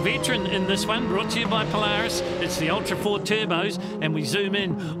for the veteran in this one, brought to you by Polaris. It's the Ultra 4 Turbos, and we zoom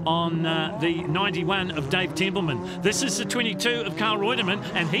in on the 91 of Dave Templeman. This is the 22 of Carl Reutemann,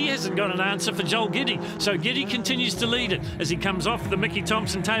 and he hasn't got an answer for Joel Giddy. So Giddy continues to lead it as he comes off the Mickey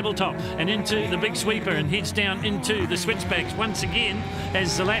Thompson tabletop and into the big sweeper and heads down into the switchbacks once again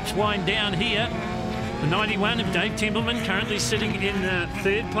as the laps wind down here. The 91 of Dave Templeman currently sitting in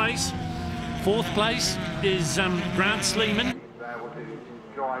 3rd place. 4th place is Grant Sleeman.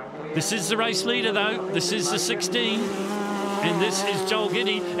 This is the race leader though. This is the 16. And this is Joel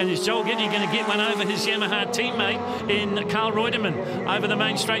Giddy. And is Joel Giddy going to get one over his Yamaha teammate in Carl Reutemann? Over the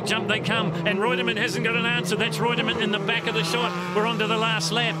main straight jump they come. And Reutemann hasn't got an answer. That's Reutemann in the back of the shot. We're on to the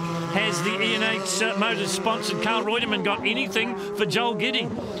last lap. Has the ENH Motors sponsored Carl Reutemann got anything for Joel Giddy?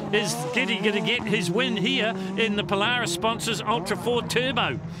 Is Giddy going to get his win here in the Polaris sponsors Ultra 4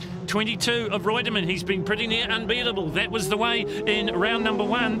 Turbo? 22 of Reutemann. He's been pretty near unbeatable. That was the way in round number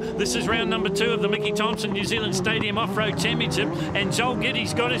 1. This is round number 2 of the Mickey Thompson New Zealand Stadium Off-Road Championship, and Joel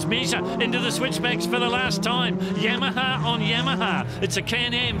Giddy's got his measure into the switchbacks for the last time. Yamaha on Yamaha. It's a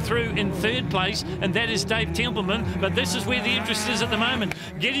Can-Am through in 3rd place, and that is Dave Templeman, but this is where the interest is at the moment.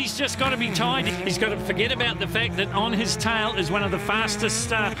 Giddy's just got to be tied. He's got to forget about the fact that on his tail is one of the fastest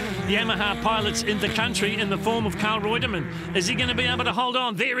Yamaha pilots in the country in the form of Carl Reutemann. Is he going to be able to hold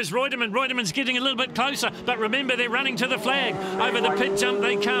on? There is Reutemann. Reutemann's getting a little bit closer, but remember they're running to the flag. Over the pit jump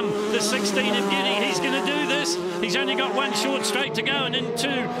they come. The 16 of Giddy, he's going to do this. He's only got one short straight to go, and into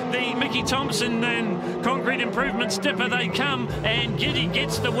the Mickey Thompson and Concrete Improvements dipper they come, and Giddy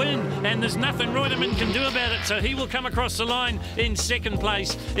gets the win, and there's nothing Reutemann can do about it, so he will come across the line in 2nd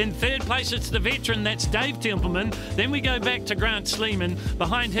place. In 3rd place it's the veteran, that's Dave Templeman. Then we go back to Grant Sleeman.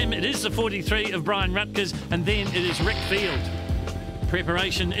 Behind him it is the 43 of Brian Rutgers, and then it is Rick Field.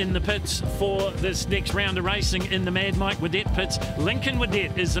 Preparation in the pits for this next round of racing in the Mad Mike Wedette pits. Lincoln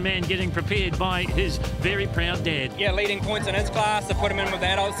Wedette is the man getting prepared by his very proud dad. Yeah, leading points in his class. I put him in with the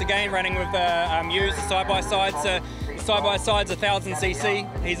adults again, running with the U's, the side-by-sides. Side-by-side's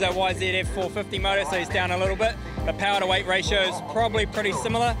 1000cc. He's a YZF 450 motor, so he's down a little bit. The power-to-weight ratio is probably pretty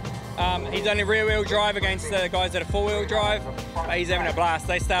similar. He's only rear-wheel drive against the guys that are four-wheel drive. He's having a blast.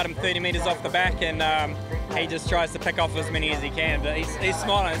 They start him 30 metres off the back, and he just tries to pick off as many as he can, but he's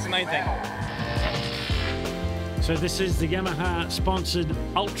smiling. It's the main thing. So this is the Yamaha-sponsored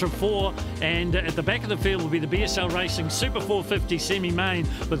Ultra 4, and at the back of the field will be the BSL Racing Super 450 semi-main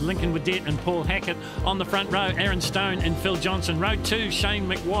with Lincoln Wedette and Paul Hackett. On the front row, Aaron Stone and Phil Johnson. Row 2, Shane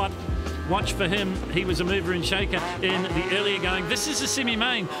McWatt. Watch for him. He was a mover and shaker in the earlier going. This is a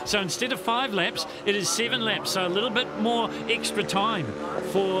semi-main, so instead of 5 laps, it is 7 laps, so a little bit more extra time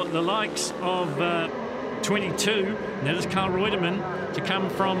for the likes of 22, and that is Carl Reutemann, to come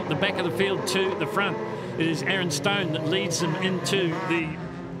from the back of the field to the front. It is Aaron Stone that leads them into the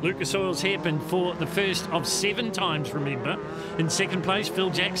Lucas Oil's hairpin for the first of 7 times, remember. In second place, Phil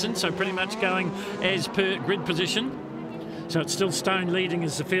Jackson, so pretty much going as per grid position. So it's still Stone leading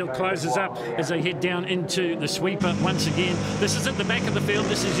as the field closes up as they head down into the sweeper once again. This is at the back of the field.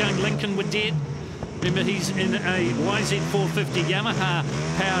 This is young Lincoln Wedette. Remember, he's in a YZ450 Yamaha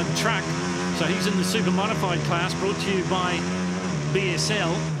powered truck. So he's in the super modified class, brought to you by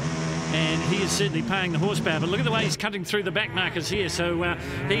BSL. And he is certainly paying the horsepower. But look at the way he's cutting through the back markers here. So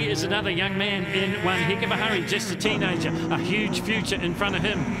he is another young man in one heck of a hurry, just a teenager. A huge future in front of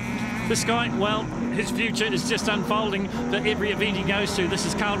him. This guy, well, his future is just unfolding for every event he goes to. This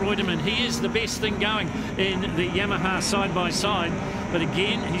is Carl Reutemann. He is the best thing going in the Yamaha side-by-side. But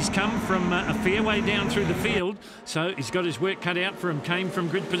again, he's come from a fair way down through the field. So he's got his work cut out for him. Came from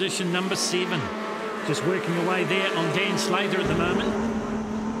grid position number 7. Just working away there on Dan Slater at the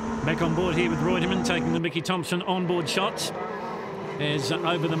moment. Back on board here with Reutemann, taking the Mickey Thompson onboard shots. As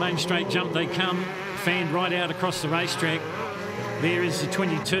over the main straight jump they come, fanned right out across the racetrack. There is the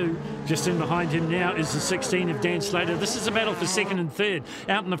 22. Just in behind him now is the 16 of Dan Slater. This is a battle for second and third.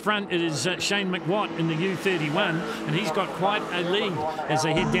 Out in the front it is Shane McWatt in the U31, and he's got quite a lead as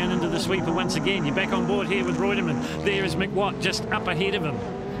they head down into the sweeper once again. You're back on board here with Reutemann. There is McWatt just up ahead of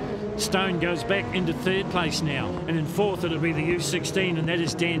him. Stone goes back into third place now, and in fourth it'll be the U16, and that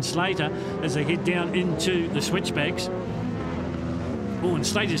is Dan Slater as they head down into the switchbacks. Oh, and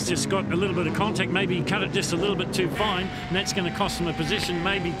Slater's just got a little bit of contact. Maybe he cut it just a little bit too fine, and that's going to cost him a position,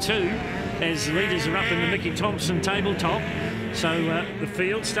 maybe 2, as the leaders are up in the Mickey Thompson tabletop. So the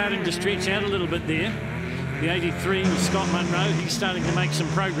field starting to stretch out a little bit there. The 83 with Scott Munro, he's starting to make some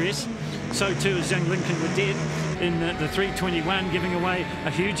progress. So too is young Lincoln Wedette in the 321, giving away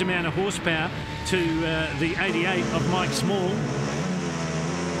a huge amount of horsepower to the 88 of Mike Small.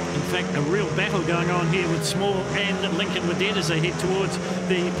 In fact, a real battle going on here with Small and Lincoln Wedette as they head towards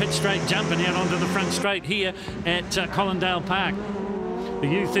the pit straight jump and out onto the front straight here at Collindale Park. The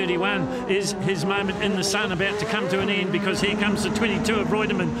U31 is his moment in the sun about to come to an end, because here comes the 22 of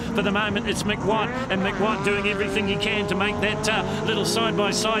Reutemann. For the moment it's McWatt, and McWatt doing everything he can to make that little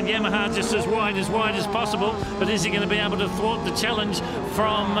side-by-side Yamaha just as wide as possible. But is he going to be able to thwart the challenge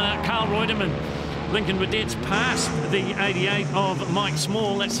from Carl Reutemann? Lincoln Wedette's past the 88 of Mike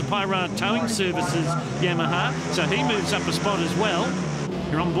Small. That's the Pyra Towing Services Yamaha, so he moves up a spot as well.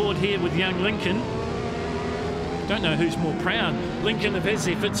 You're on board here with young Lincoln. Don't know who's more proud, Lincoln of his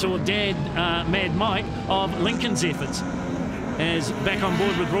efforts or Dad, Mad Mike, of Lincoln's efforts. As back on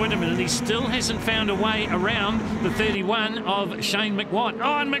board with Reutemann, and he still hasn't found a way around the 31 of Shane McWatt.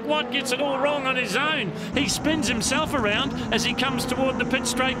 Oh, and McWatt gets it all wrong on his own. He spins himself around as he comes toward the pit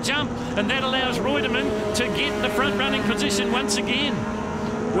straight jump, and that allows Reutemann to get the front running position once again.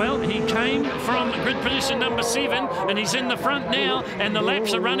 Well, he came from grid position number 7, and he's in the front now, and the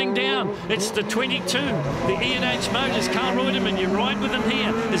laps are running down. It's the 22, the E&H Motors, Carl Reutemann. You're right with him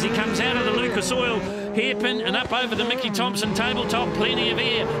here as he comes out of the Lucas Oil hairpin and up over the Mickey Thompson tabletop. Plenty of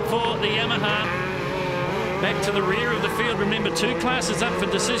air for the Yamaha. Back to the rear of the field. Remember, 2 classes up for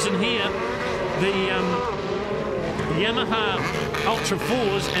decision here. The Yamaha Ultra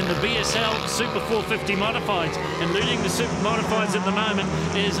 4s and the BSL Super 450 Modifieds. And leading the Super Modifieds at the moment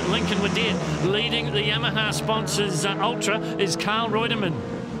is Lincoln Wedette. Leading the Yamaha sponsors Ultra is Carl Reutemann.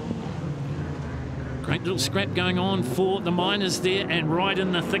 Great little scrap going on for the miners there, and right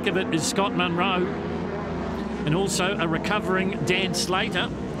in the thick of it is Scott Munro. And also a recovering Dan Slater.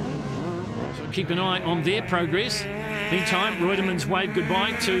 So keep an eye on their progress. Meantime, Reutemann's waved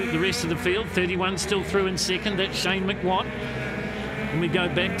goodbye to the rest of the field. 31 still through in second. That's Shane McWatt. And we go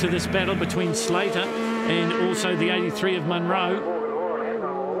back to this battle between Slater and also the 83 of Munro.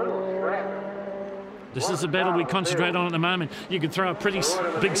 This is the battle we concentrate on at the moment. You could throw a pretty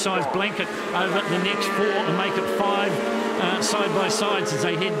big-sized blanket over the next 4 and make it 5 side-by-sides as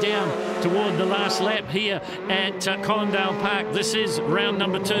they head down toward the last lap here at Collindale Park. This is round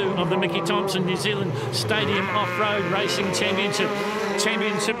number 2 of the Mickey Thompson New Zealand Stadium Off-Road Racing Championship.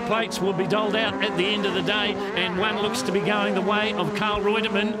 Championship plates will be doled out at the end of the day, and one looks to be going the way of Carl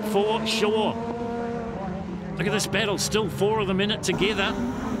Reutemann for sure. Look at this battle, still 4 of them in it together.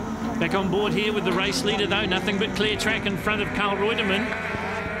 Back on board here with the race leader though, nothing but clear track in front of Carl Reutemann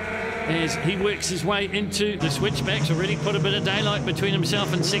as he works his way into the switchbacks. Already put a bit of daylight between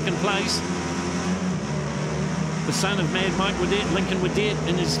himself and second place. The son of Mad Mike Wedette, Lincoln Wedette,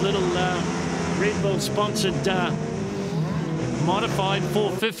 in his little Red Bull sponsored modified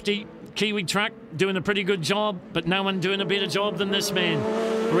 450 Kiwi truck, doing a pretty good job, but no one doing a better job than this man.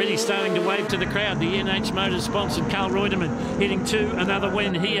 Already starting to wave to the crowd. The E&H Motors sponsored Carl Reutemann heading to another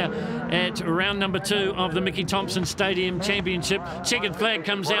win here at round number 2 of the Mickey Thompson Stadium Championship. Checkered flag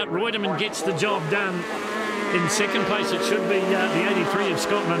comes out. Reutemann gets the job done. In second place it should be the 83 of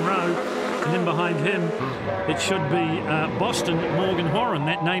Scott Munro, and then behind him it should be Boston Morgan Horan,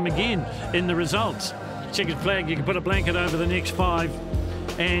 that name again in the results. Checkered flag, you can put a blanket over the next 5.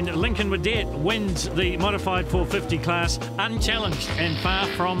 and Lincoln Wedette wins the modified 450 class unchallenged and far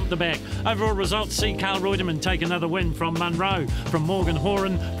from the back. Overall results see Carl Reutemann take another win from Munro, from Morgan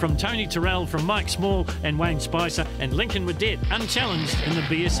Horan, from Tony Terrell, from Mike Small and Wayne Spicer, and Lincoln Wedette unchallenged in the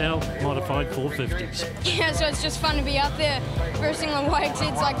BSL modified 450s. Yeah, so it's just fun to be out there versing the Wakes.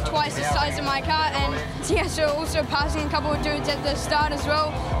 It's like twice the size of my car, and yeah, so also passing a couple of dudes at the start as well.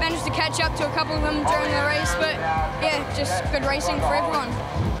 Managed to catch up to a couple of them during the race, but yeah, just good racing for everyone.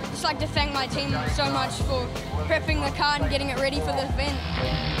 Just like to thank my team so much for prepping the car and getting it ready for the event.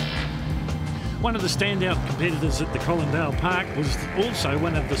 One of the standout competitors at the Colindale Park was also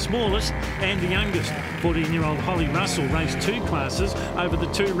one of the smallest and the youngest. 14-year-old Holly Russell raced 2 classes over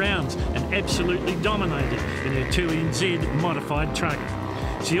the 2 rounds and absolutely dominated in her 2NZ modified truck.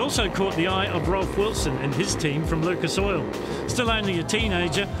 She also caught the eye of Rolf Wilson and his team from Lucas Oil. Still only a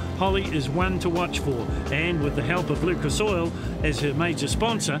teenager, Holly is one to watch for, and with the help of Lucas Oil as her major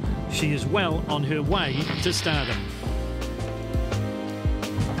sponsor, she is well on her way to stardom.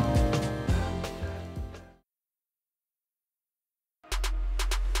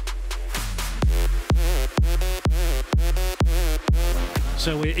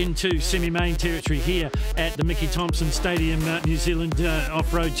 So we're into semi-main territory here at the Mickey Thompson Stadium New Zealand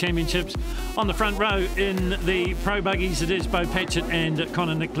Off-Road Championships. On the front row in the pro buggies, it is Bo Patchett and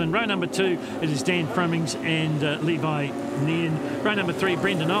Connor Nicklin. Row number 2, it is Dan Fromings and Levi Nairn. Row number 3,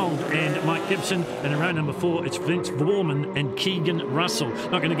 Brendan Old and Mike Gibson. And in row number 4, it's Vince Vorman and Keegan Russell.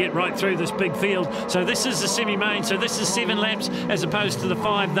 Not going to get right through this big field. So this is the semi-main. So this is 7 laps as opposed to the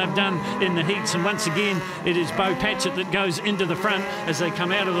 5 they've done in the heats. And once again, it is Bo Patchett that goes into the front as they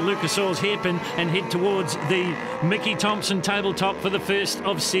come out of the Lucas Oil's hairpin and head towards the Mickey Thompson tabletop for the first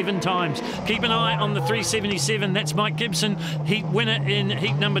of 7 times. Keep an eye on the 377. That's Mike Gibson, heat winner in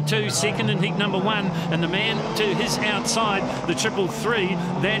heat number 2, second in heat number 1, and the man to his outside, the 333,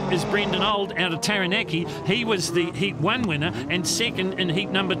 that is Brendan Old out of Taranaki. He was the heat 1 winner and second in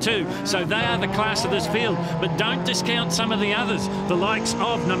heat number 2. So they are the class of this field, but don't discount some of the others, the likes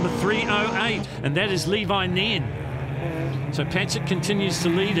of number 308, and that is Levi Nairn. So Patchett continues to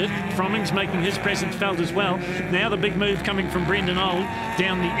lead it. Fromings making his presence felt as well. Now the big move coming from Brendan Old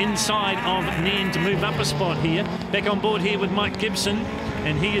down the inside of Nairn to move up a spot here. Back on board here with Mike Gibson,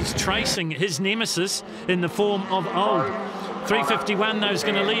 and he is tracing his nemesis in the form of Old. 351 though is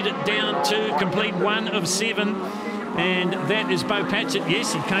going to lead it down to complete 1 of 7. And that is Bo Patchett.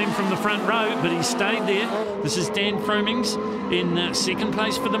 Yes, he came from the front row, but he stayed there. This is Dan Fromings in second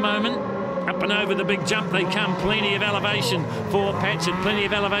place for the moment. Up and over the big jump they come. Plenty of elevation for Patchett. Plenty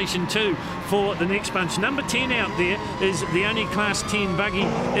of elevation too for the next bunch. Number 10 out there is the only Class 10 buggy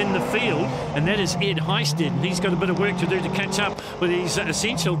in the field, and that is Ed Heisted. And he's got a bit of work to do to catch up with his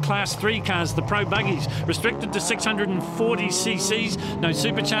essential Class 3 cars, the Pro Buggies. Restricted to 640 cc's. No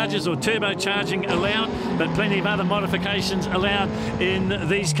superchargers or turbocharging allowed, but plenty of other modifications allowed in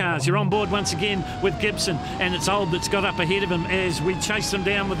these cars. You're on board once again with Gibson, and it's Old that's got up ahead of him as we chase them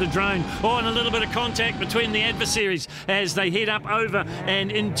down with the drone. And a little bit of contact between the adversaries as they head up over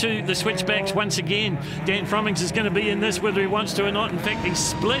and into the switchbacks once again. Dan Fromings is going to be in this whether he wants to or not. In fact, he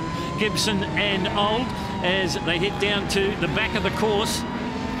split Gibson and Old as they head down to the back of the course.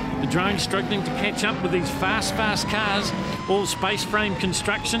 The drone struggling to catch up with these fast cars. All space frame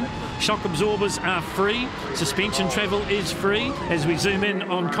construction. Shock absorbers are free. Suspension travel is free. As we zoom in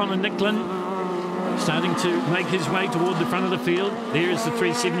on Connor Nicklin, starting to make his way toward the front of the field. There is the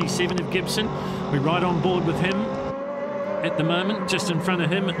 377 of Gibson. We're right on board with him at the moment. Just in front of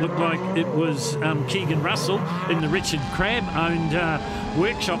him, it looked like it was Keegan Russell in the Richard Crabb-owned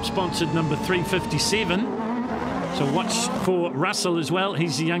workshop-sponsored number 357. So watch for Russell as well.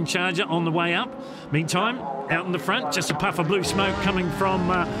 He's the young charger on the way up. Meantime, out in the front, just a puff of blue smoke coming from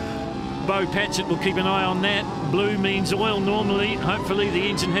Bo Patchett. Will keep an eye on that. Blue means oil normally. Hopefully the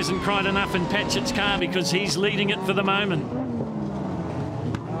engine hasn't cried enough in Patchett's car because he's leading it for the moment.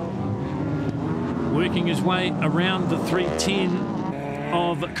 Working his way around the 310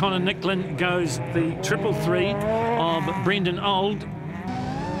 of Connor Nicklin goes the 333 of Brendan Old.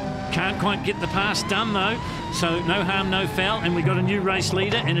 Can't quite get the pass done though, so no harm, no foul, and we got a new race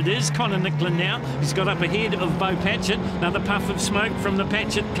leader, and it is Connor Nicklin now. He's got up ahead of Bo Patchett. Another puff of smoke from the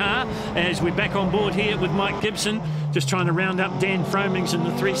Patchett car as we're back on board here with Mike Gibson, just trying to round up Dan Fromings in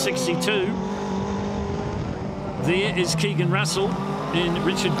the 362. There is Keegan Russell in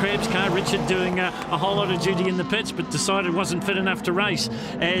Richard Crabb's car. Richard doing a whole lot of duty in the pits, but decided wasn't fit enough to race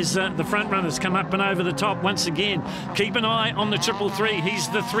as the front runners come up and over the top once again. Keep an eye on the 333. He's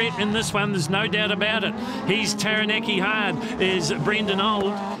the threat in this one, there's no doubt about it. He's Taranaki hard, is Brendan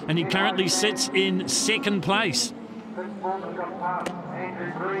Old, and he currently sits in second place.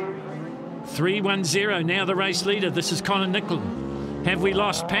 3-1-0, now the race leader. This is Colin Nicklin. Have we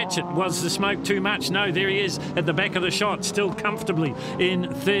lost Patchett? Was the smoke too much? No, there he is at the back of the shot, still comfortably in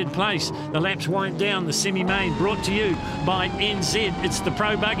 3rd place. The laps wind down, the semi-main, brought to you by NZ. It's the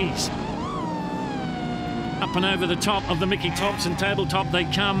Pro Buggies. Up and over the top of the Mickey Thompson tabletop they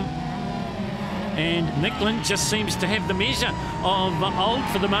come. And Nicklin just seems to have the measure of Old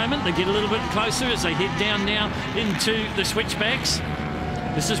for the moment. They get a little bit closer as they head down now into the switchbacks.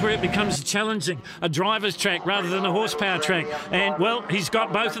 This is where it becomes challenging, a driver's track rather than a horsepower track. And, well, he's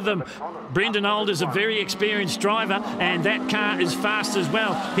got both of them. Brendan Old is a very experienced driver, and that car is fast as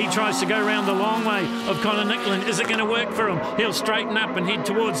well. He tries to go around the long way of Colin Nicklin. Is it going to work for him? He'll straighten up and head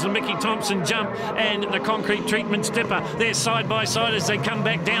towards the Mickey Thompson jump and the concrete treatment stipper. They're side by side as they come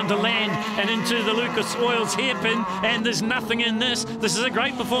back down to land and into the Lucas Oils hairpin, and there's nothing in this. This is a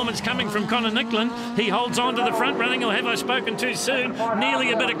great performance coming from Colin Nicklin. He holds on to the front running, or have I spoken too soon? Nearly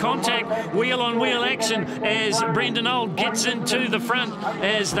a bit of contact, wheel-on-wheel action as Brendan Old gets into the front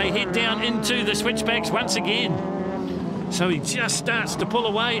as they head down into the switchbacks once again. So he just starts to pull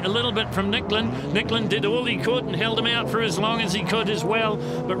away a little bit from Nicklin. Nicklin did all he could and held him out for as long as he could as well.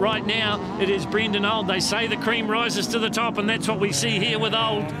 But right now, it is Brendan Old. They say the cream rises to the top, and that's what we see here with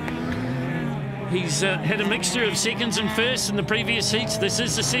Old. He's had a mixture of seconds and firsts in the previous heats. This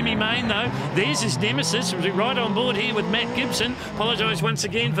is the semi-main, though. There's his nemesis, right on board here with Matt Gibson. Apologise once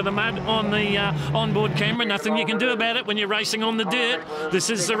again for the mud on the onboard camera. Nothing you can do about it when you're racing on the dirt. This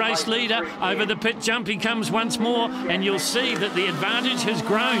is the race leader. Over the pit jump he comes once more, and you'll see that the advantage has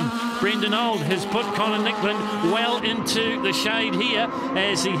grown. Brendan Old has put Colin Nicklin well into the shade here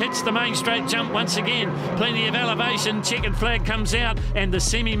as he hits the main straight jump once again. Plenty of elevation. Checkered flag comes out, and the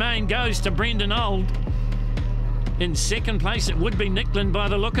semi-main goes to Brendan Old. In 2nd place it would be Nicklin by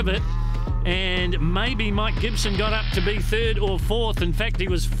the look of it, and maybe Mike Gibson got up to be 3rd or 4th. In fact, he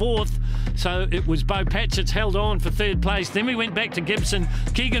was 4th, so it was Bo Patchett's held on for 3rd place. Then we went back to Gibson.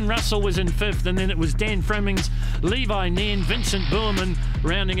 Keegan Russell was in 5th, and then it was Dan Fremmings, Levi Nairn, Vincent Buhlmann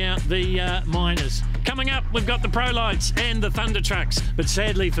rounding out the minors. Coming up, we've got the Pro Lights and the Thunder Trucks. But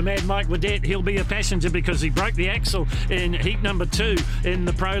sadly for Mad Mike Waddett, he'll be a passenger because he broke the axle in heat number 2 in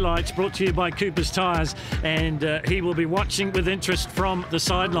the Pro Lights, brought to you by Cooper's Tyres, and he will be watching with interest from the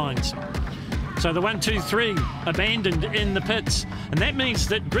sidelines. So the 1, 2, 3 abandoned in the pits. And that means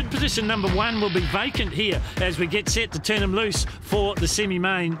that grid position number 1 will be vacant here as we get set to turn him loose for the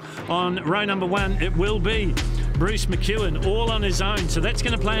semi-main. On row number 1, it will be Bruce McEwen all on his own. So that's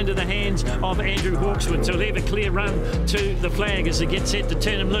going to play into the hands of Andrew Hawkswood. So he'll have a clear run to the flag as they get set to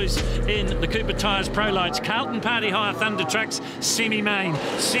turn him loose in the Cooper Tyres Pro Lights. Carlton Party Hire Thunder Trucks semi-main.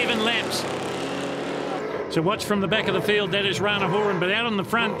 7 laps. So watch from the back of the field, that is Rana Horan, but out on the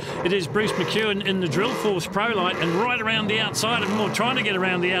front it is Bruce McEwen in the Drill Force Pro Light, and right around the outside of him, or trying to get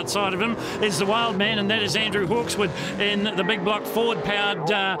around the outside of him, is the Wild Man, and that is Andrew Hawkswood in the big block Ford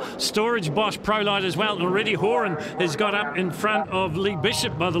powered Storage Bosch Pro Light as well. And already Horan has got up in front of Lee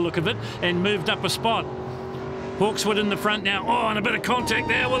Bishop by the look of it and moved up a spot. Hawkswood in the front now. Oh, and a bit of contact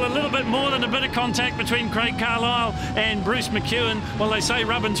there. Well, a little bit more than a bit of contact between Craig Carlisle and Bruce McEwen. Well, they say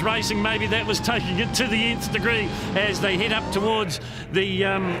Rubbins Racing, maybe that was taking it to the nth degree as they head up towards the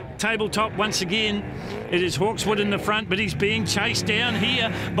tabletop once again. It is Hawkswood in the front, but he's being chased down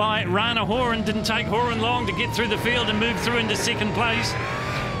here by Rana Horan. Didn't take Horan long to get through the field and move through into 2nd place.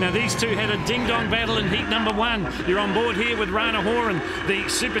 Now, these two had a ding-dong battle in heat number 1. You're on board here with Rana Horan, the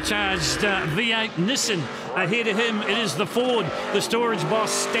supercharged V8 Nissan. Ahead of him, it is the Ford, the Storage Boss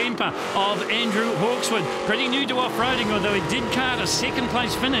stamper of Andrew Hawkswood. Pretty new to off-roading, although he did cart a 2nd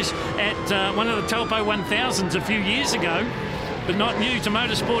place finish at one of the Taupo 1000s a few years ago, but not new to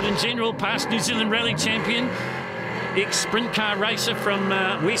motorsport in general. Past New Zealand Rally champion, ex-sprint car racer from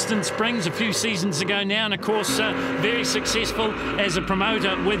Western Springs a few seasons ago now, and of course very successful as a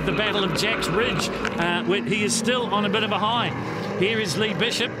promoter with the Battle of Jack's Ridge. He is still on a bit of a high. Here is Lee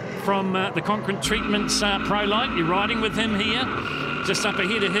Bishop from the Concrete Treatments Pro Light. You're riding with him here. Just up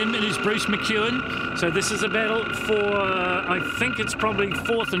ahead of him, it is Bruce McEwen. So this is a battle for, I think it's probably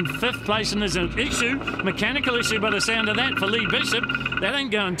 4th and 5th place, and there's an issue, mechanical issue by the sound of that for Lee Bishop. That ain't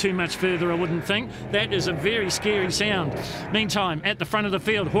going too much further, I wouldn't think. That is a very scary sound. Meantime, at the front of the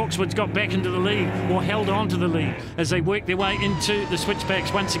field, Hawkswood's got back into the lead, or held on to the lead, as they work their way into the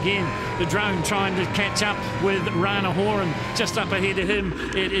switchbacks once again. The drone trying to catch up with Rana Horan. Just up ahead of him,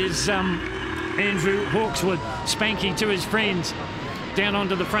 it is Andrew Hawkswood. Spanky to his friends. Down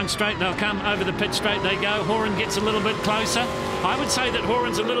onto the front straight, they'll come over the pit straight they go. Horan gets a little bit closer. I would say that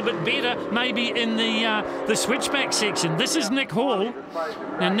Horan's a little bit better maybe in the switchback section. This is Nick Hall.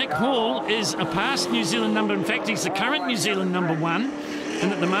 Now Nick Hall is a past New Zealand number. In fact, he's the current New Zealand number 1.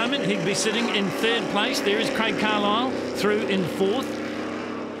 And at the moment, he'd be sitting in 3rd place. There is Craig Carlisle through in 4th.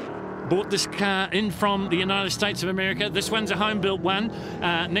 Bought this car in from the United States of America. This one's a home-built one.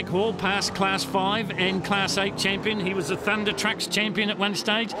 Nick Hall passed Class 5 and Class 8 champion. He was the Thunder Trucks champion at one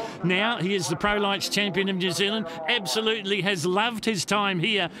stage. Now he is the Pro Lights champion of New Zealand. Absolutely has loved his time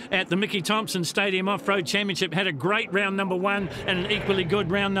here at the Mickey Thompson Stadium Off-Road Championship. Had a great round number 1 and an equally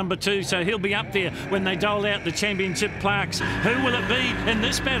good round number 2. So he'll be up there when they dole out the championship plaques. Who will it be in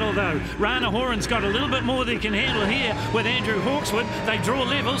this battle, though? Rana Horan's got a little bit more than he can handle here with Andrew Hawkswood. They draw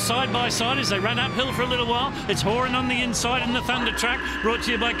level side by side as they run uphill for a little while. It's Horan on the inside in the Thunder Truck, brought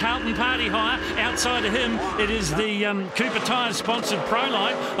to you by Carlton Party Hire. Outside of him, it is the Cooper Tyres sponsored Pro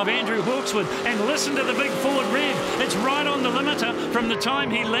Light of Andrew Hawkswood. And listen to the big Ford rev. It's right on the limiter from the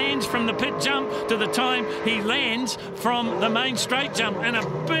time he lands from the pit jump to the time he lands from the main straight jump. And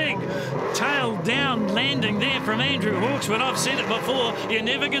a big tail down landing there from Andrew Hawkswood. I've said it before, you're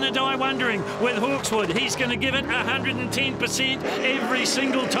never going to die wondering with Hawkswood. He's going to give it 110% every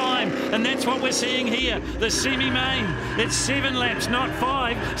single time. And that's what we're seeing here, the semi-main. It's 7 laps, not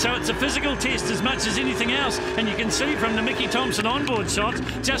 5, so it's a physical test as much as anything else. And you can see from the Mickey Thompson onboard shots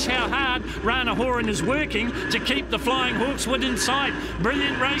just how hard Rana Horan is working to keep the Flying Hawkswood in sight.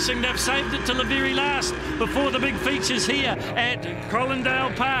 Brilliant racing. They've saved it till the very last before the big features here at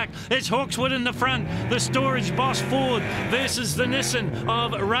Collindale Park. It's Hawkswood in the front, the Storage Boss Ford versus the Nissan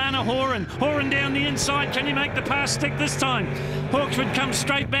of Rana Horan. Horan down the inside. Can he make the pass stick this time? Hawkswood comes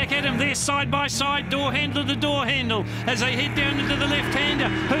straight back at him. They're side by side, door handle to door handle as they head down into the left-hander.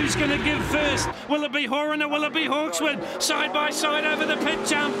 Who's going to give first? Will it be Horan or will it be Hawkswood? Side by side over the pit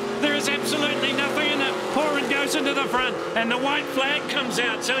jump. There is absolutely nothing in it. Horan goes into the front and the white flag comes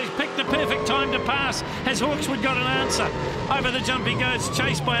out, so he's picked the perfect time to pass. Has Hawkswood got an answer? Over the jump he goes,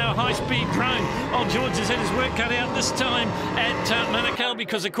 chased by a high-speed drone. Old George has had his work cut out this time at Manukau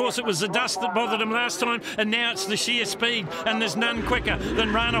because, of course, it was the dust that bothered him last time, and now it's the sheer speed, and there's none quicker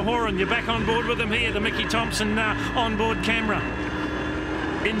than Rana Horan. You're back on board with him here, the Mickey Thompson onboard camera.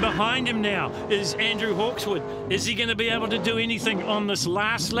 In behind him now is Andrew Hawkswood. Is he going to be able to do anything on this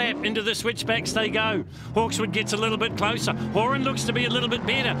last lap? Into the switchbacks they go. Hawkswood gets a little bit closer. Horan looks to be a little bit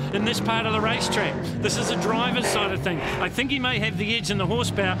better in this part of the racetrack. This is a driver's side of thing. I think he may have the edge in the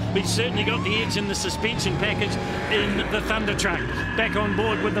horsepower, but he's certainly got the edge in the suspension package in the Thunder Truck. Back on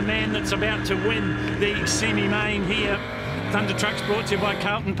board with the man that's about to win the semi-main here. Thunder Trucks brought to you by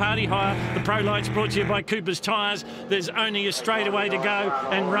Carlton Party Hire. The Pro Lights brought to you by Cooper's Tyres. There's only a straightaway to go,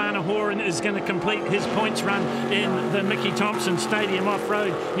 and Rana Horan is going to complete his points run in the Mickey Thompson Stadium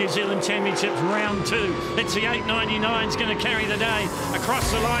Off-Road New Zealand Championships Round 2. It's the 899 is going to carry the day. Across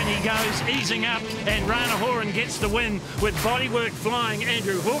the line he goes, easing up, and Rana Horan gets the win with bodywork flying.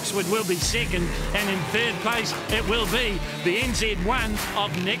 Andrew Hawkswood will be second, and in 3rd place it will be the NZ1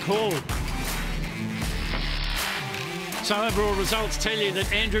 of Nick Hall. So overall results tell you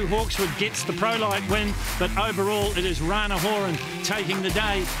that Andrew Hawkswood gets the Pro Light win, but overall it is Rana Horan taking the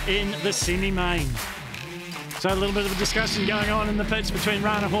day in the semi-main. So a little bit of a discussion going on in the pits between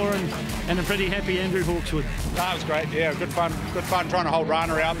Rana Horan and a pretty happy Andrew Hawkswood. That was great, yeah, good fun trying to hold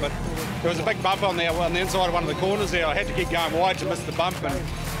Rana out, but there was a big bump on there on the inside of one of the corners there. I had to keep going wide to miss the bump, and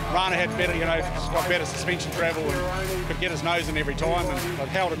Rana had better, got better suspension travel and could get his nose in every time, and I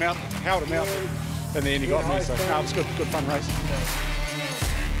held him out. In the end he got me, so no, it was good fun race.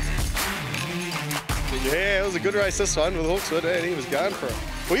 Yeah, it was a good race this one with Hawkswood, and he was going for it.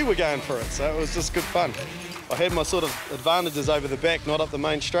 We were going for it, so it was just good fun. I had my sort of advantages over the back, not up the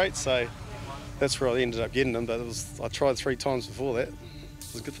main straight, so that's where I ended up getting them, but I tried 3 times before that.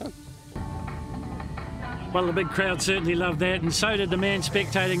 It was good fun. Well, the big crowd certainly loved that, and so did the man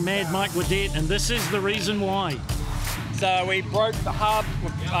spectating, Mad Mike Waddett, and this is the reason why. So we broke the hub,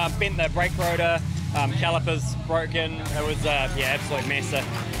 bent the brake rotor, calipers broken. It was absolute mess. So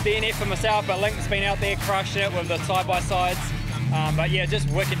DNF for myself, but Link's been out there crushing it with the side-by-sides. But yeah, just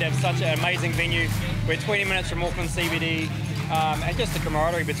wicked to have such an amazing venue. We're 20 minutes from Auckland CBD, and just the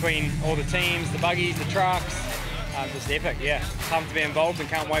camaraderie between all the teams, the buggies, the trucks, just epic, yeah. Pumped to be involved and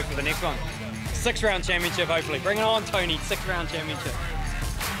can't wait for the next one. 6-round championship, hopefully. Bring it on, Tony, 6-round championship.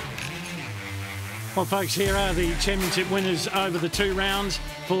 Well, folks, here are the championship winners over the 2 rounds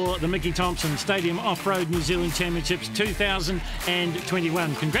for the Mickey Thompson Stadium Off-Road New Zealand Championships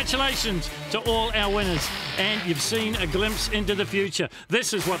 2021. Congratulations to all our winners, and you've seen a glimpse into the future.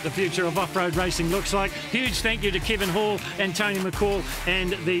 This is what the future of off-road racing looks like. Huge thank you to Kevin Hall and Tony McCall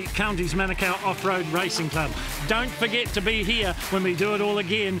and the Counties Manukau Off-Road Racing Club. Don't forget to be here when we do it all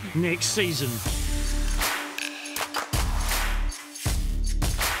again next season.